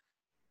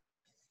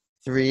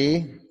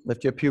 3.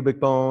 Lift your pubic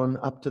bone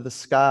up to the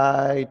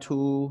sky.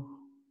 2.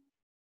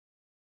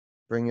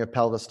 Bring your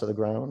pelvis to the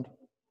ground.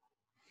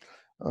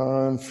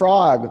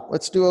 Frog.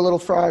 Let's do a little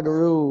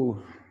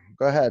frog-a-roo.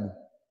 Go ahead.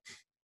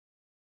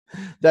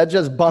 That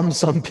just bums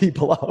some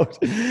people out.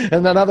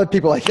 And then other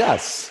people are like,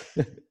 yes.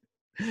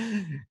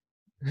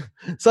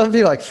 Some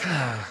people are like,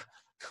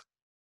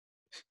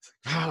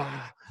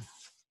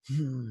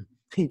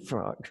 eat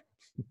frog.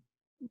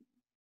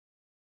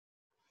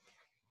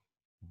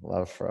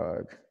 Love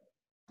frog.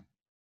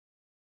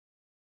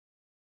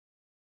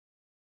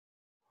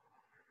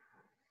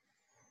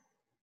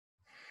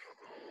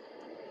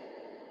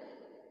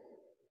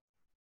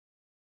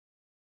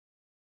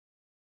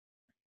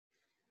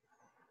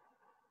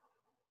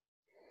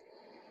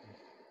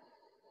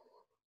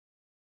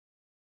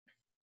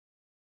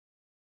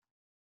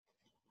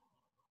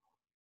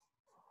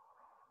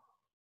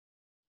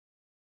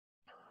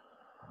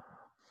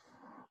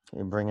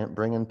 You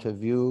bring into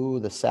view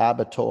the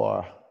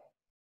saboteur.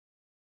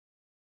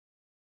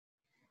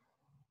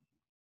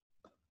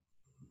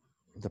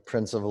 The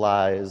prince of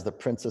lies, the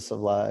princess of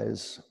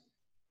lies,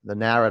 the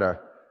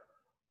narrator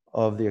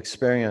of the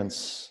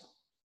experience.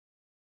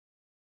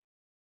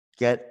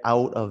 Get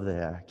out of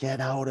there.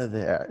 Get out of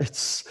there.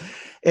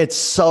 It's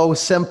so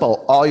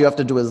simple. All you have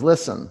to do is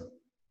listen.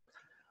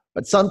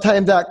 But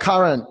sometimes that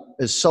current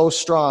is so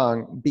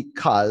strong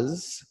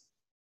because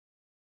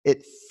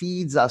it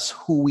feeds us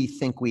who we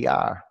think we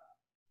are.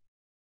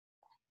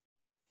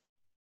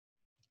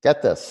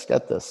 Get this,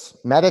 get this.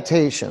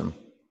 Meditation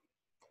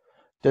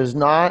does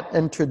not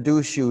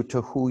introduce you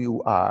to who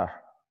you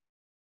are.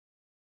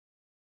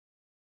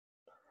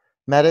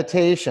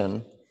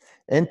 Meditation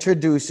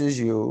introduces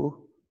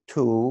you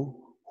to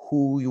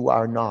who you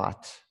are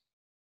not.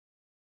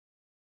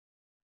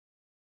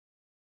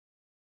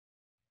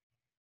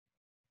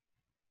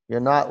 You're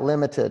not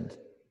limited.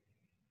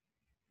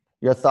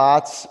 Your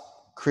thoughts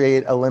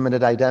create a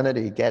limited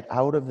identity. Get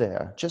out of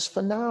there. Just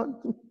for now,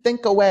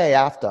 think away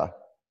after.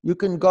 You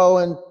can go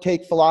and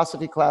take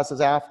philosophy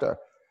classes after.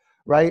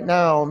 Right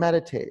now,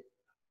 meditate.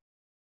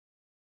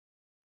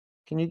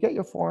 Can you get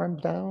your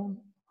forearms down?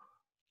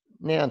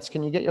 Nance,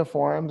 can you get your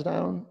forearms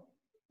down?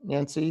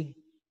 Nancy?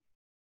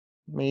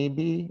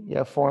 Maybe you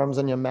have forearms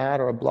on your mat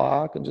or a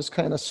block, and just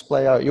kind of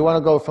splay out. You want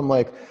to go from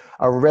like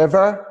a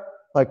river,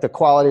 like the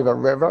quality of a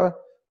river,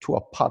 to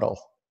a puddle.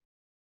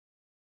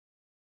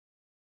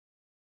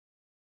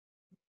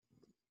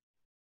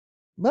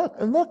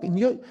 Look, and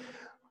you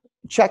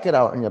check it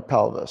out in your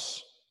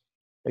pelvis.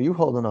 Are you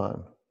holding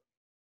on?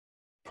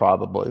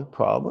 Probably.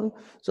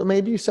 So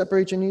maybe you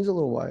separate your knees a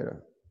little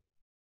wider.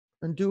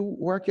 And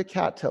work your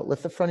cat tilt.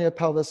 Lift the front of your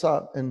pelvis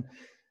up and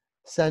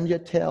send your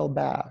tail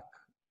back.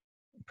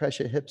 Press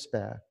your hips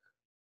back.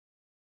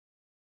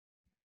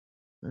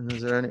 And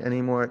is there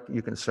any more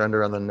you can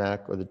surrender on the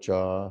neck or the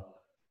jaw?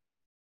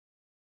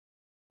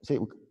 See,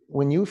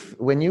 when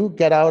you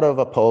get out of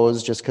a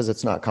pose just because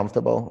it's not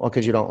comfortable or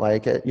because you don't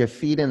like it, you're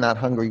feeding that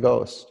hungry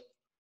ghost.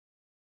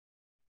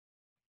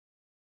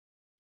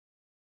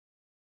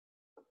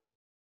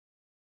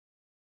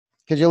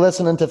 Because you're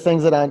listening to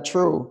things that aren't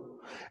true.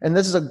 And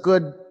this is a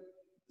good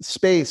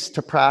space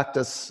to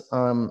practice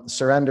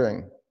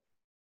surrendering.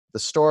 The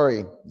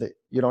story that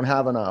you don't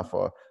have enough,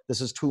 or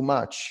this is too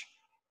much.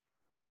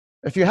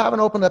 If you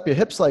haven't opened up your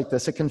hips like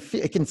this, it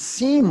can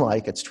seem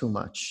like it's too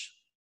much.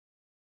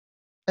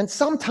 And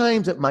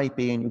sometimes it might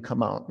be, and you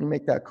come out, you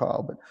make that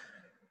call. But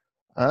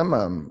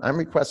I'm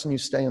requesting you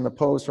stay in the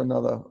pose for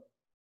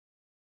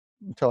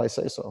until I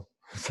say so,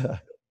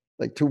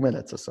 like 2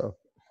 minutes or so.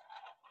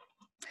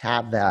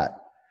 Have that.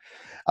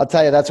 I'll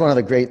tell you, that's one of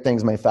the great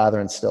things my father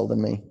instilled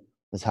in me,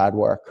 is hard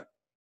work.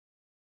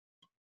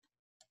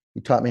 He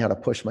taught me how to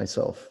push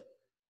myself.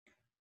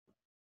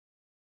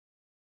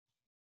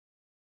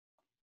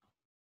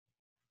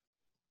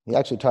 He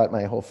actually taught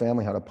my whole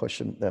family how to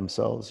push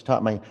themselves. He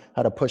taught me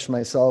how to push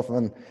myself.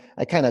 And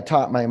I kind of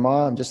taught my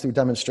mom, just through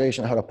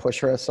demonstration, how to push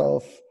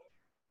herself.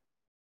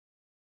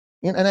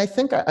 And I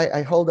think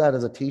I hold that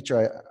as a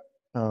teacher.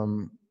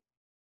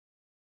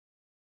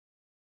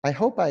 I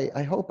hope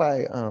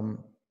I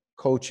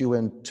coach you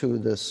into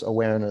this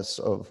awareness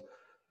of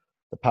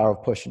the power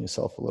of pushing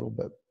yourself a little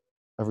bit,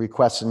 of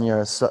requesting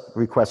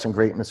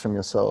greatness from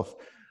yourself,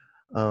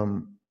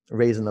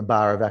 raising the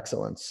bar of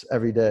excellence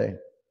every day.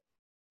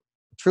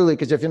 Truly,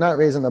 because if you're not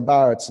raising the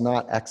bar, it's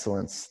not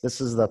excellence.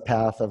 This is the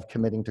path of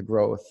committing to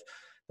growth,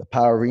 the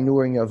power of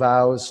renewing your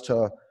vows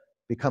to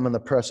becoming the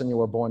person you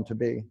were born to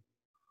be.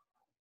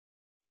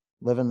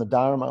 Living the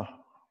Dharma.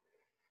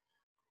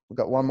 We've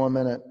got 1 more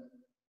minute.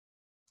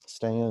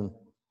 Stay in.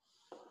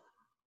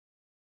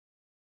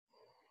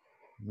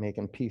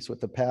 Making peace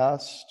with the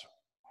past.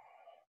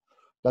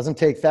 Doesn't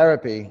take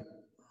therapy.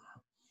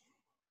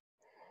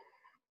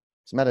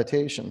 It's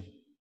meditation.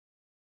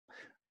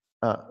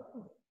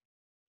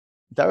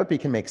 Therapy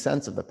can make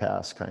sense of the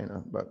past, kind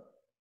of, but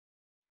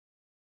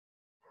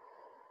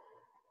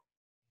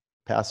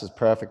past is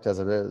perfect as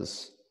it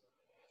is.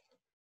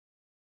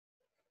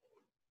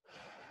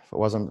 If it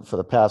wasn't for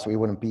the past, we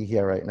wouldn't be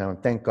here right now.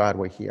 And thank God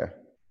we're here.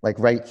 Like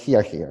right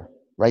here,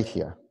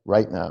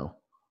 right now.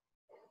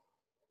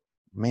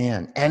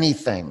 Man,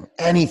 anything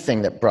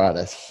that brought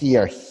us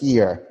here.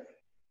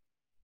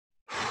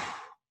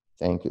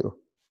 Thank you.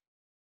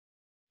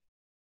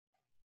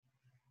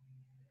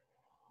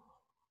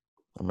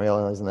 I'm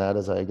realizing that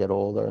as I get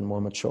older and more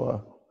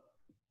mature.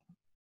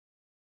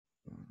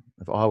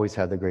 I've always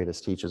had the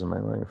greatest teachers in my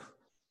life.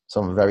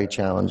 Some very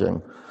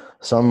challenging.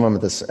 Some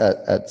of them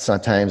at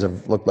some times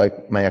have looked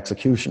like my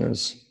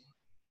executioners.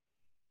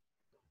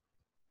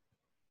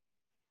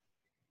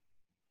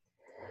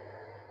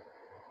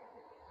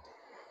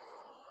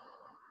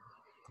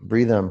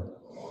 Breathe in.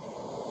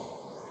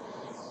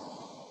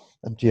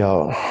 Empty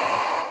out.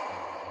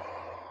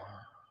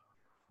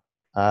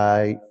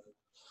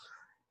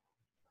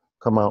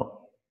 Come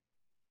out.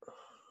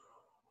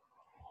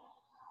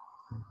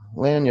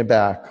 Lay on your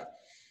back.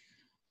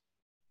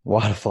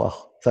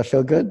 Waterfall. Does that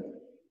feel good?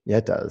 Yeah,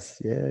 it does.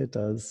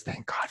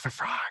 Thank God for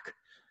frog.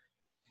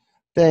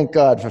 Thank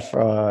God for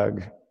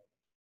frog.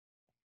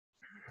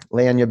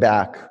 Lay on your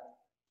back.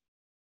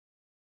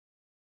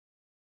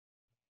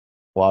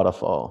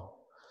 Waterfall.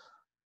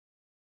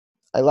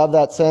 I love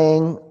that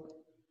saying.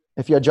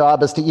 If your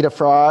job is to eat a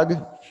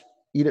frog,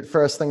 eat it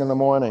first thing in the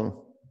morning.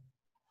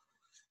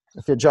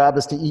 If your job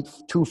is to eat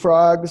 2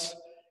 frogs,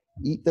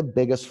 eat the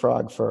biggest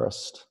frog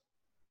first.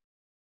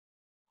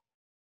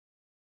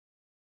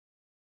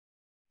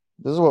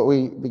 This is what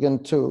we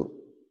begin to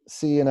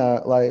see in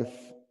our life.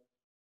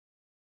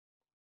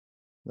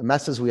 The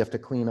messes we have to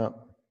clean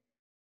up.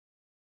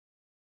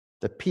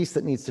 The peace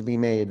that needs to be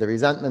made. The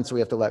resentments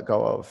we have to let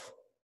go of.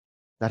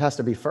 That has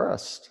to be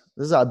first.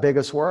 This is our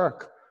biggest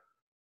work.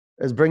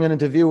 is bringing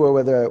into view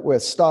where we're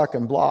stuck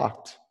and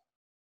blocked.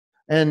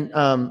 And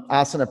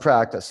asana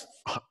practice.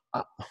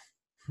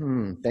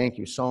 Thank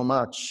you so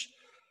much.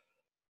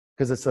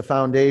 Because it's the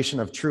foundation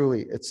of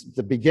truly, it's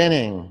the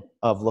beginning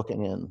of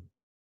looking in,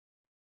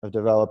 of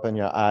developing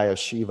your eye of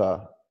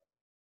Shiva,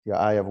 your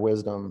eye of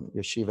wisdom,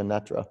 your Shiva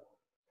Netra.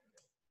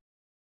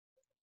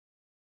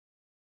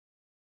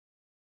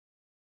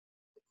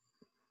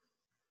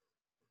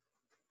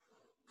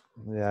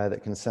 The eye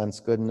that can sense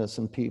goodness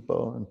in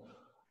people and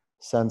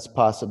sense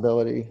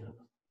possibility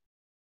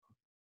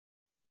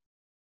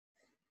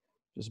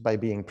just by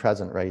being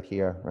present right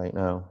here, right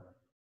now.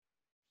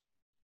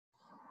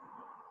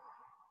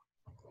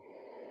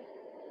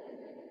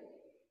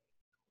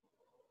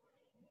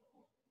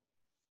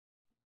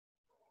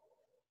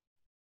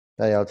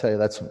 Hey, I'll tell you,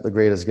 that's the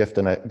greatest gift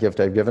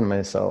I've given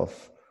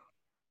myself.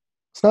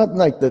 It's not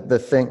like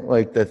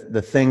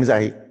the things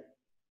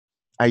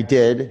I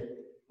did,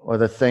 or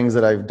the things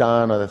that I've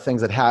done, or the things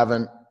that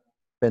haven't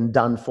been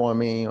done for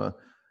me, or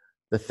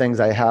the things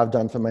I have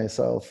done for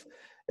myself.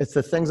 It's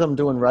the things I'm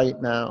doing right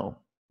now,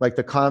 like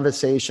the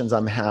conversations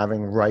I'm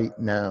having right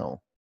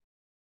now.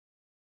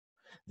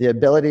 The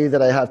ability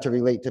that I have to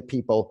relate to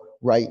people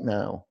right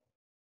now,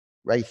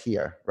 right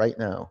here, right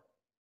now.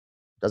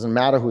 Doesn't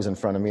matter who's in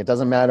front of me. It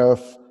doesn't matter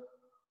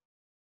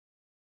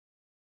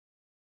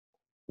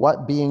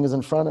what being is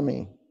in front of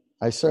me.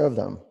 I serve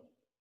them.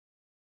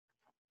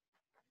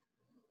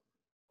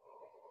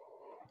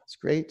 It's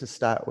great to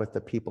start with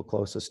the people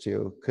closest to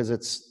you, because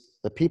it's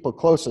the people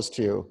closest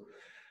to you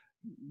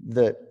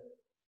that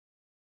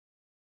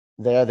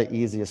they're the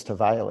easiest to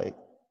violate.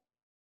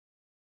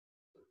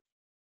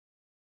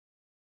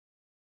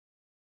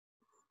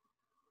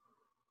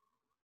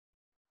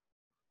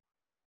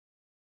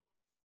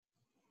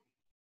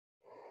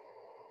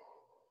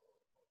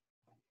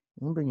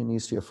 And bring your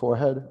knees to your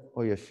forehead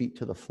or your feet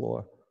to the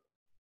floor.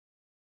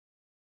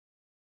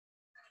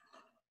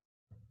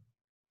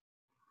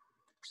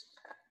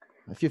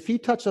 If your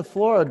feet touch the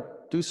floor,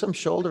 do some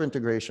shoulder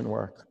integration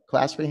work.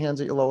 Clasp your hands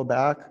at your lower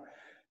back.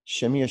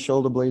 Shimmy your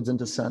shoulder blades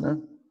into center.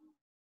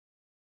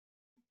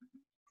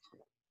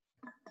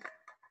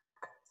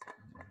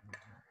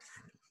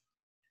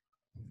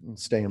 And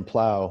stay in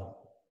plow,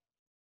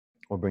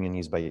 or bring your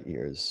knees by your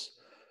ears.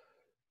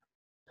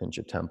 Pinch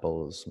your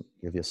temples.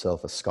 Give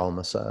yourself a skull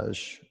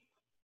massage.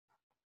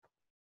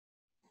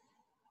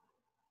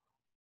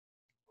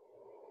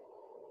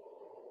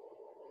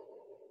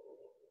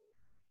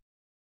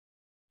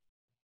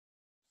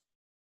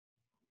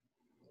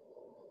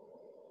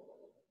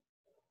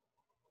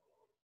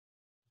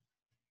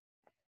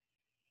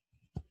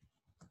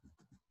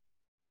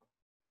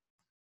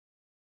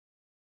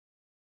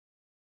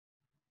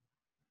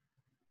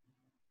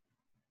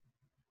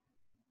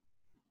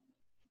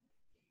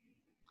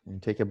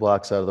 And take your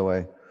blocks out of the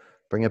way.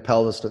 Bring your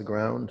pelvis to the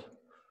ground.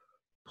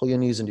 Pull your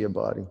knees into your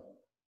body.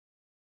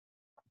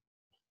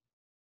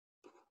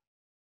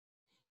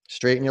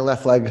 Straighten your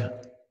left leg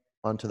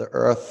onto the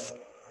earth.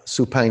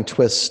 Supine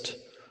twist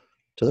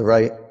to the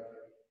right.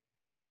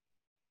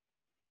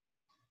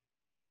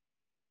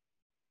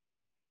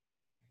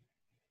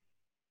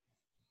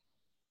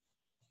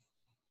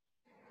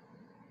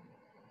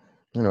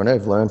 You know, and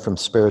I've learned from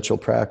spiritual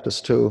practice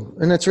too.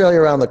 And it's really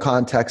around the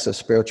context of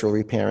spiritual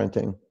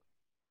reparenting.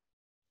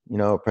 You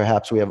know,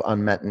 perhaps we have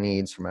unmet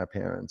needs from our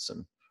parents,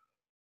 and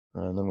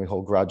then we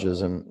hold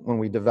grudges. And when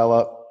we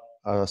develop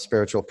a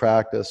spiritual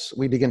practice,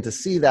 we begin to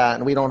see that,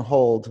 and we don't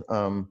hold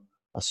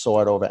a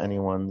sword over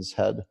anyone's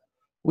head.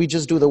 We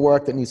just do the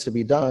work that needs to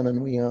be done,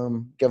 and we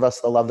give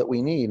us the love that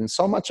we need. And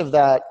so much of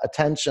that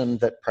attention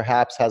that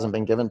perhaps hasn't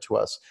been given to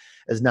us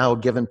is now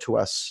given to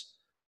us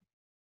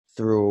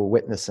through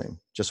witnessing,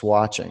 just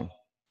watching.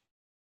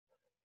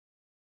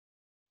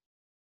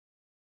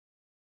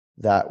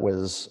 That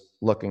was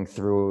looking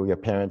through your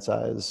parents'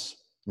 eyes,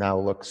 now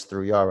looks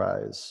through your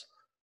eyes.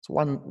 It's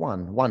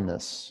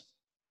oneness.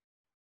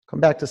 Come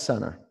back to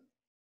center.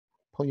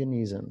 Pull your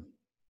knees in.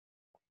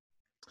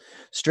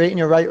 Straighten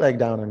your right leg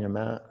down on your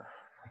mat.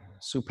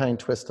 Supine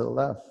twist to the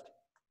left.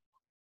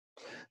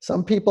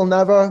 Some people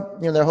never,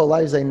 their whole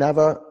lives, they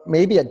never,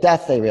 maybe at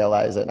death they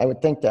realize it. I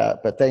would think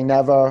that, but they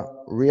never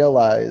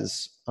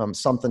realize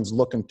something's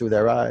looking through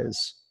their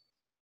eyes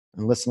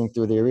and listening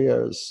through their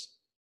ears.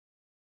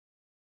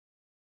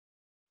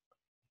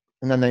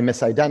 And then they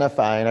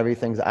misidentify, and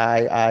everything's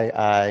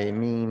I,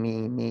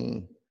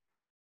 me.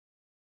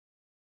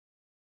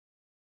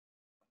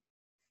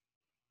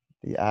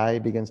 The I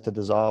begins to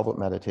dissolve with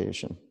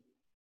meditation.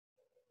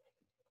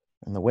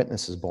 And the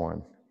witness is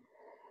born.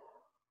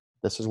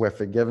 This is where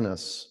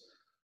forgiveness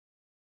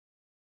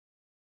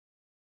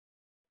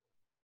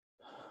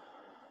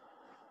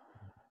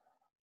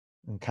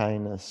and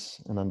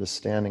kindness and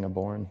understanding are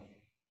born.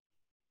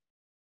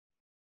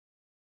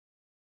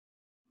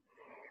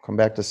 Come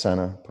back to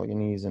center. Pull your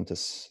knees into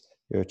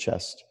your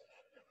chest.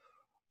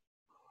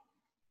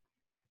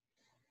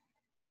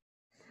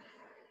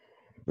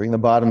 Bring the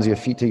bottoms of your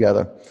feet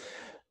together.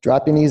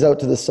 Drop your knees out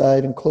to the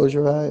side and close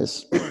your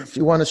eyes. If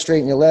you want to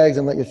straighten your legs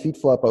and let your feet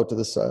flop out to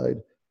the side,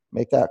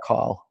 Make that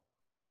call.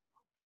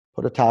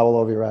 Put a towel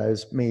over your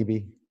eyes,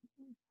 maybe.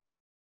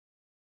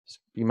 Just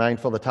be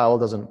mindful the towel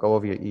doesn't go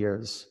over your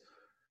ears.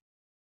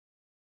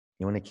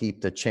 You want to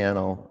keep the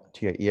channel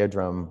to your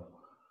eardrum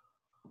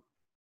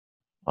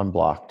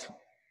unblocked.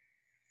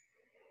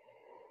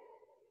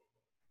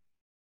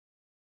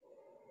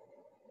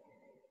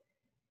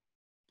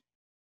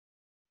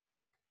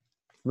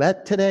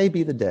 Let today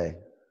be the day.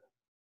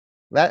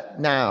 Let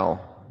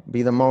now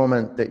be the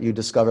moment that you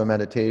discover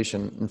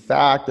meditation. In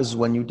fact, this is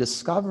when you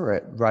discover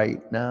it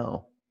right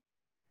now.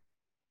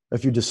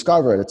 If you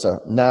discover it, it's a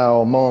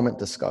now moment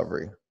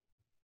discovery.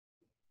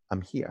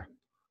 I'm here.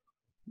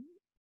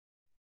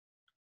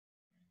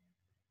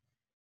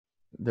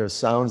 There's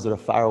sounds that are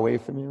far away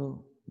from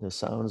you. There's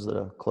sounds that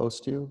are close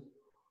to you.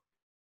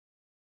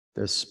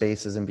 There's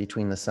spaces in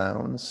between the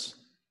sounds,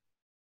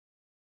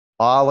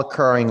 all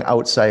occurring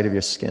outside of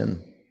your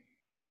skin.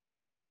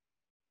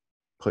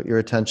 Put your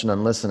attention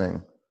on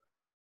listening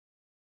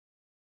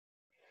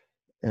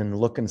and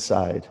look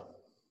inside.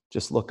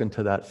 Just look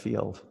into that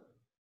field.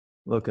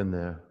 Look in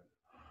there.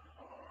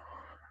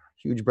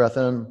 Huge breath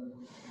in.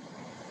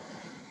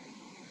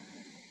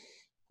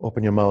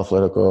 Open your mouth,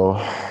 let it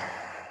go.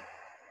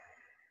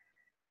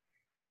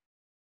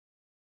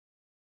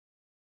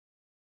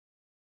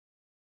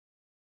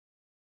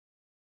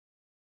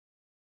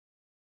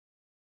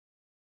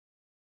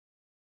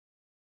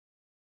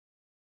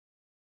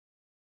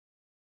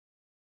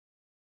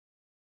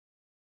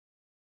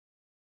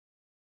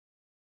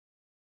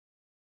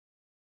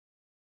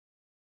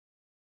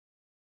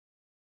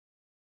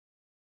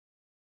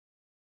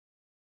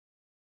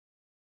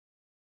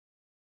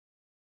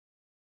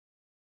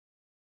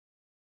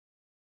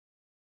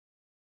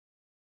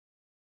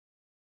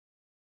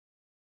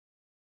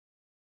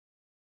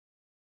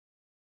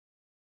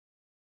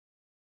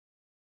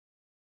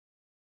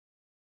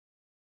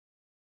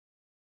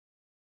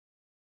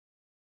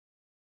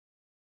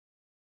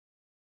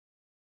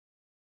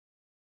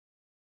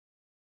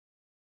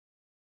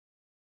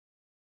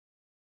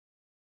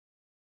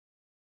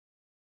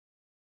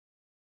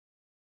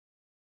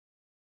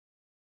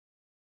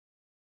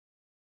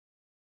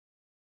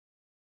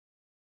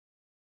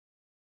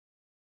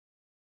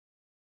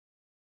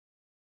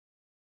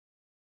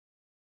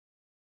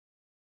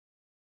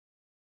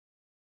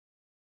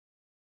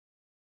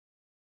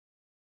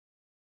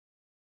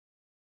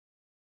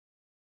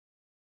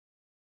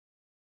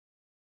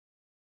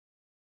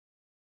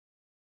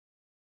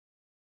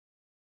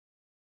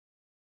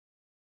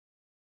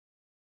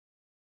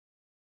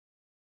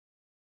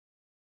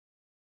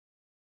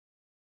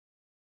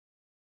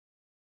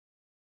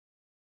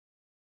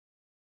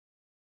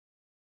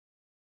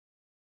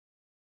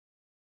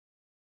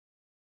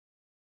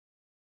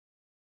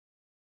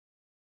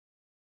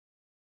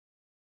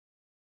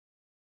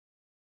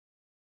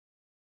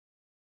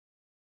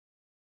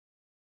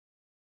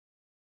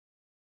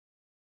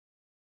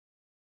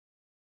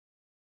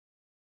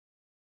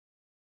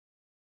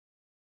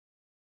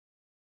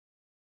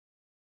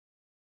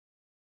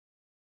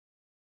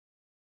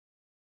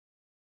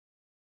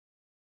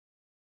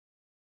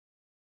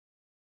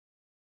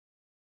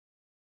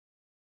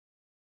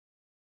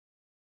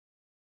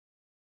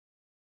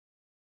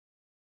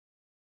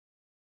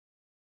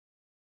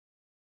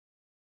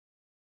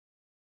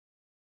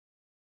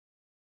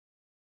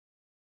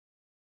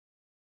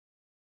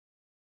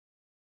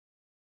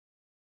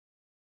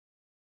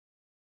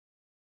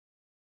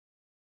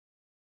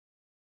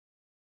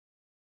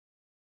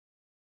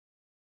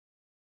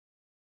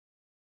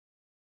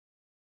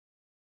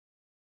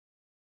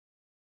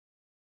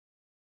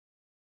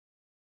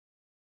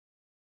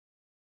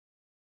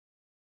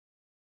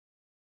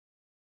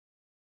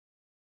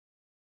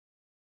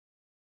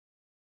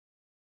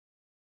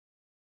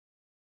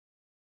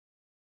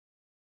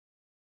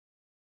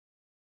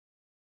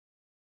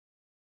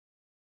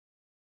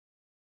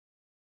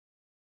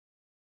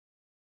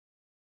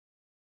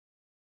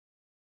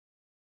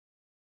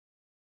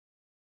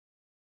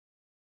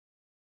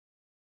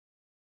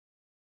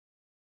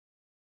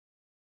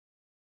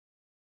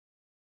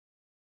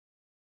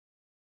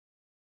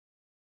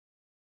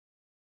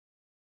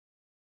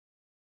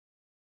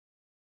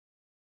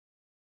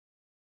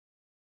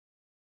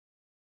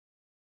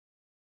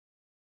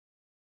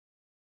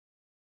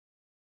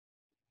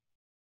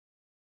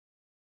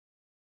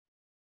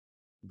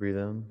 Breathe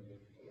in.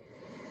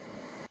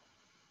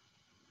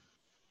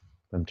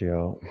 Empty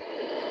out.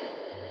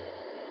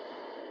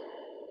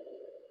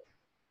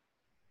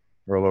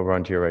 Roll over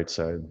onto your right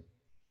side.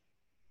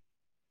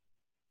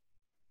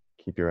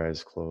 Keep your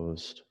eyes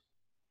closed.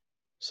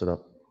 Sit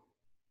up.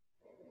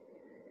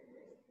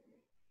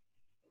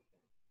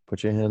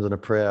 Put your hands in a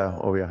prayer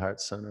over your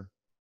heart center.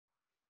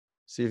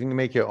 See if you can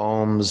make your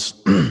ohms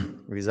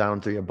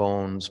resound through your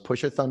bones.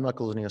 Push your thumb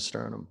knuckles in your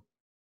sternum.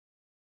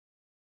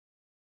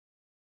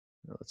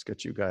 Now let's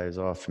get you guys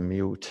off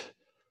mute.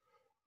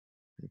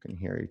 You can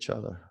hear each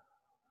other.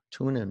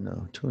 Tune in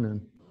now. Tune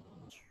in.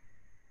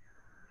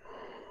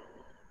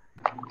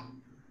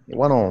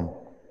 One ohm.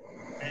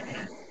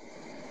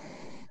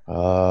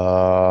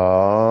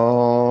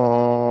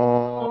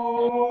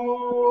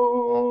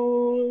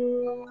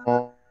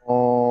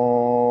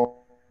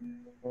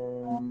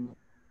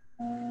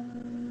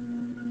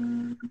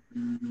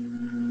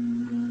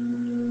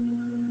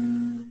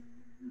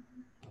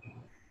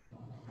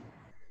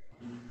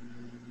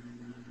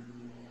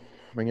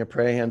 Bring your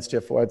prayer hands to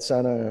your forehead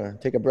center.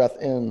 Take a breath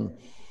in.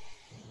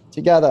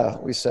 Together,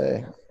 we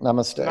say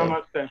namaste.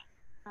 Namaste.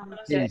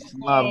 Peace,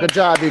 love. Good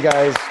job, you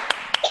guys.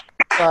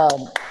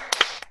 All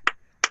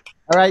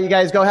right, you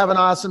guys, go have an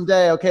awesome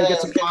day, okay?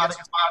 Get some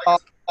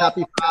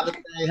happy Father's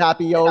Day,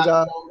 happy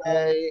yoga,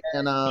 okay?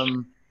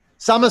 And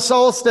summer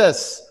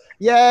solstice.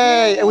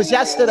 Yay! It was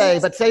yesterday,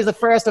 but today's the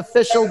first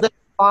official day,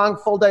 long,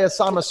 full day of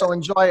summer, so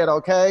enjoy it,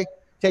 okay?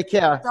 Take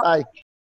care. Bye.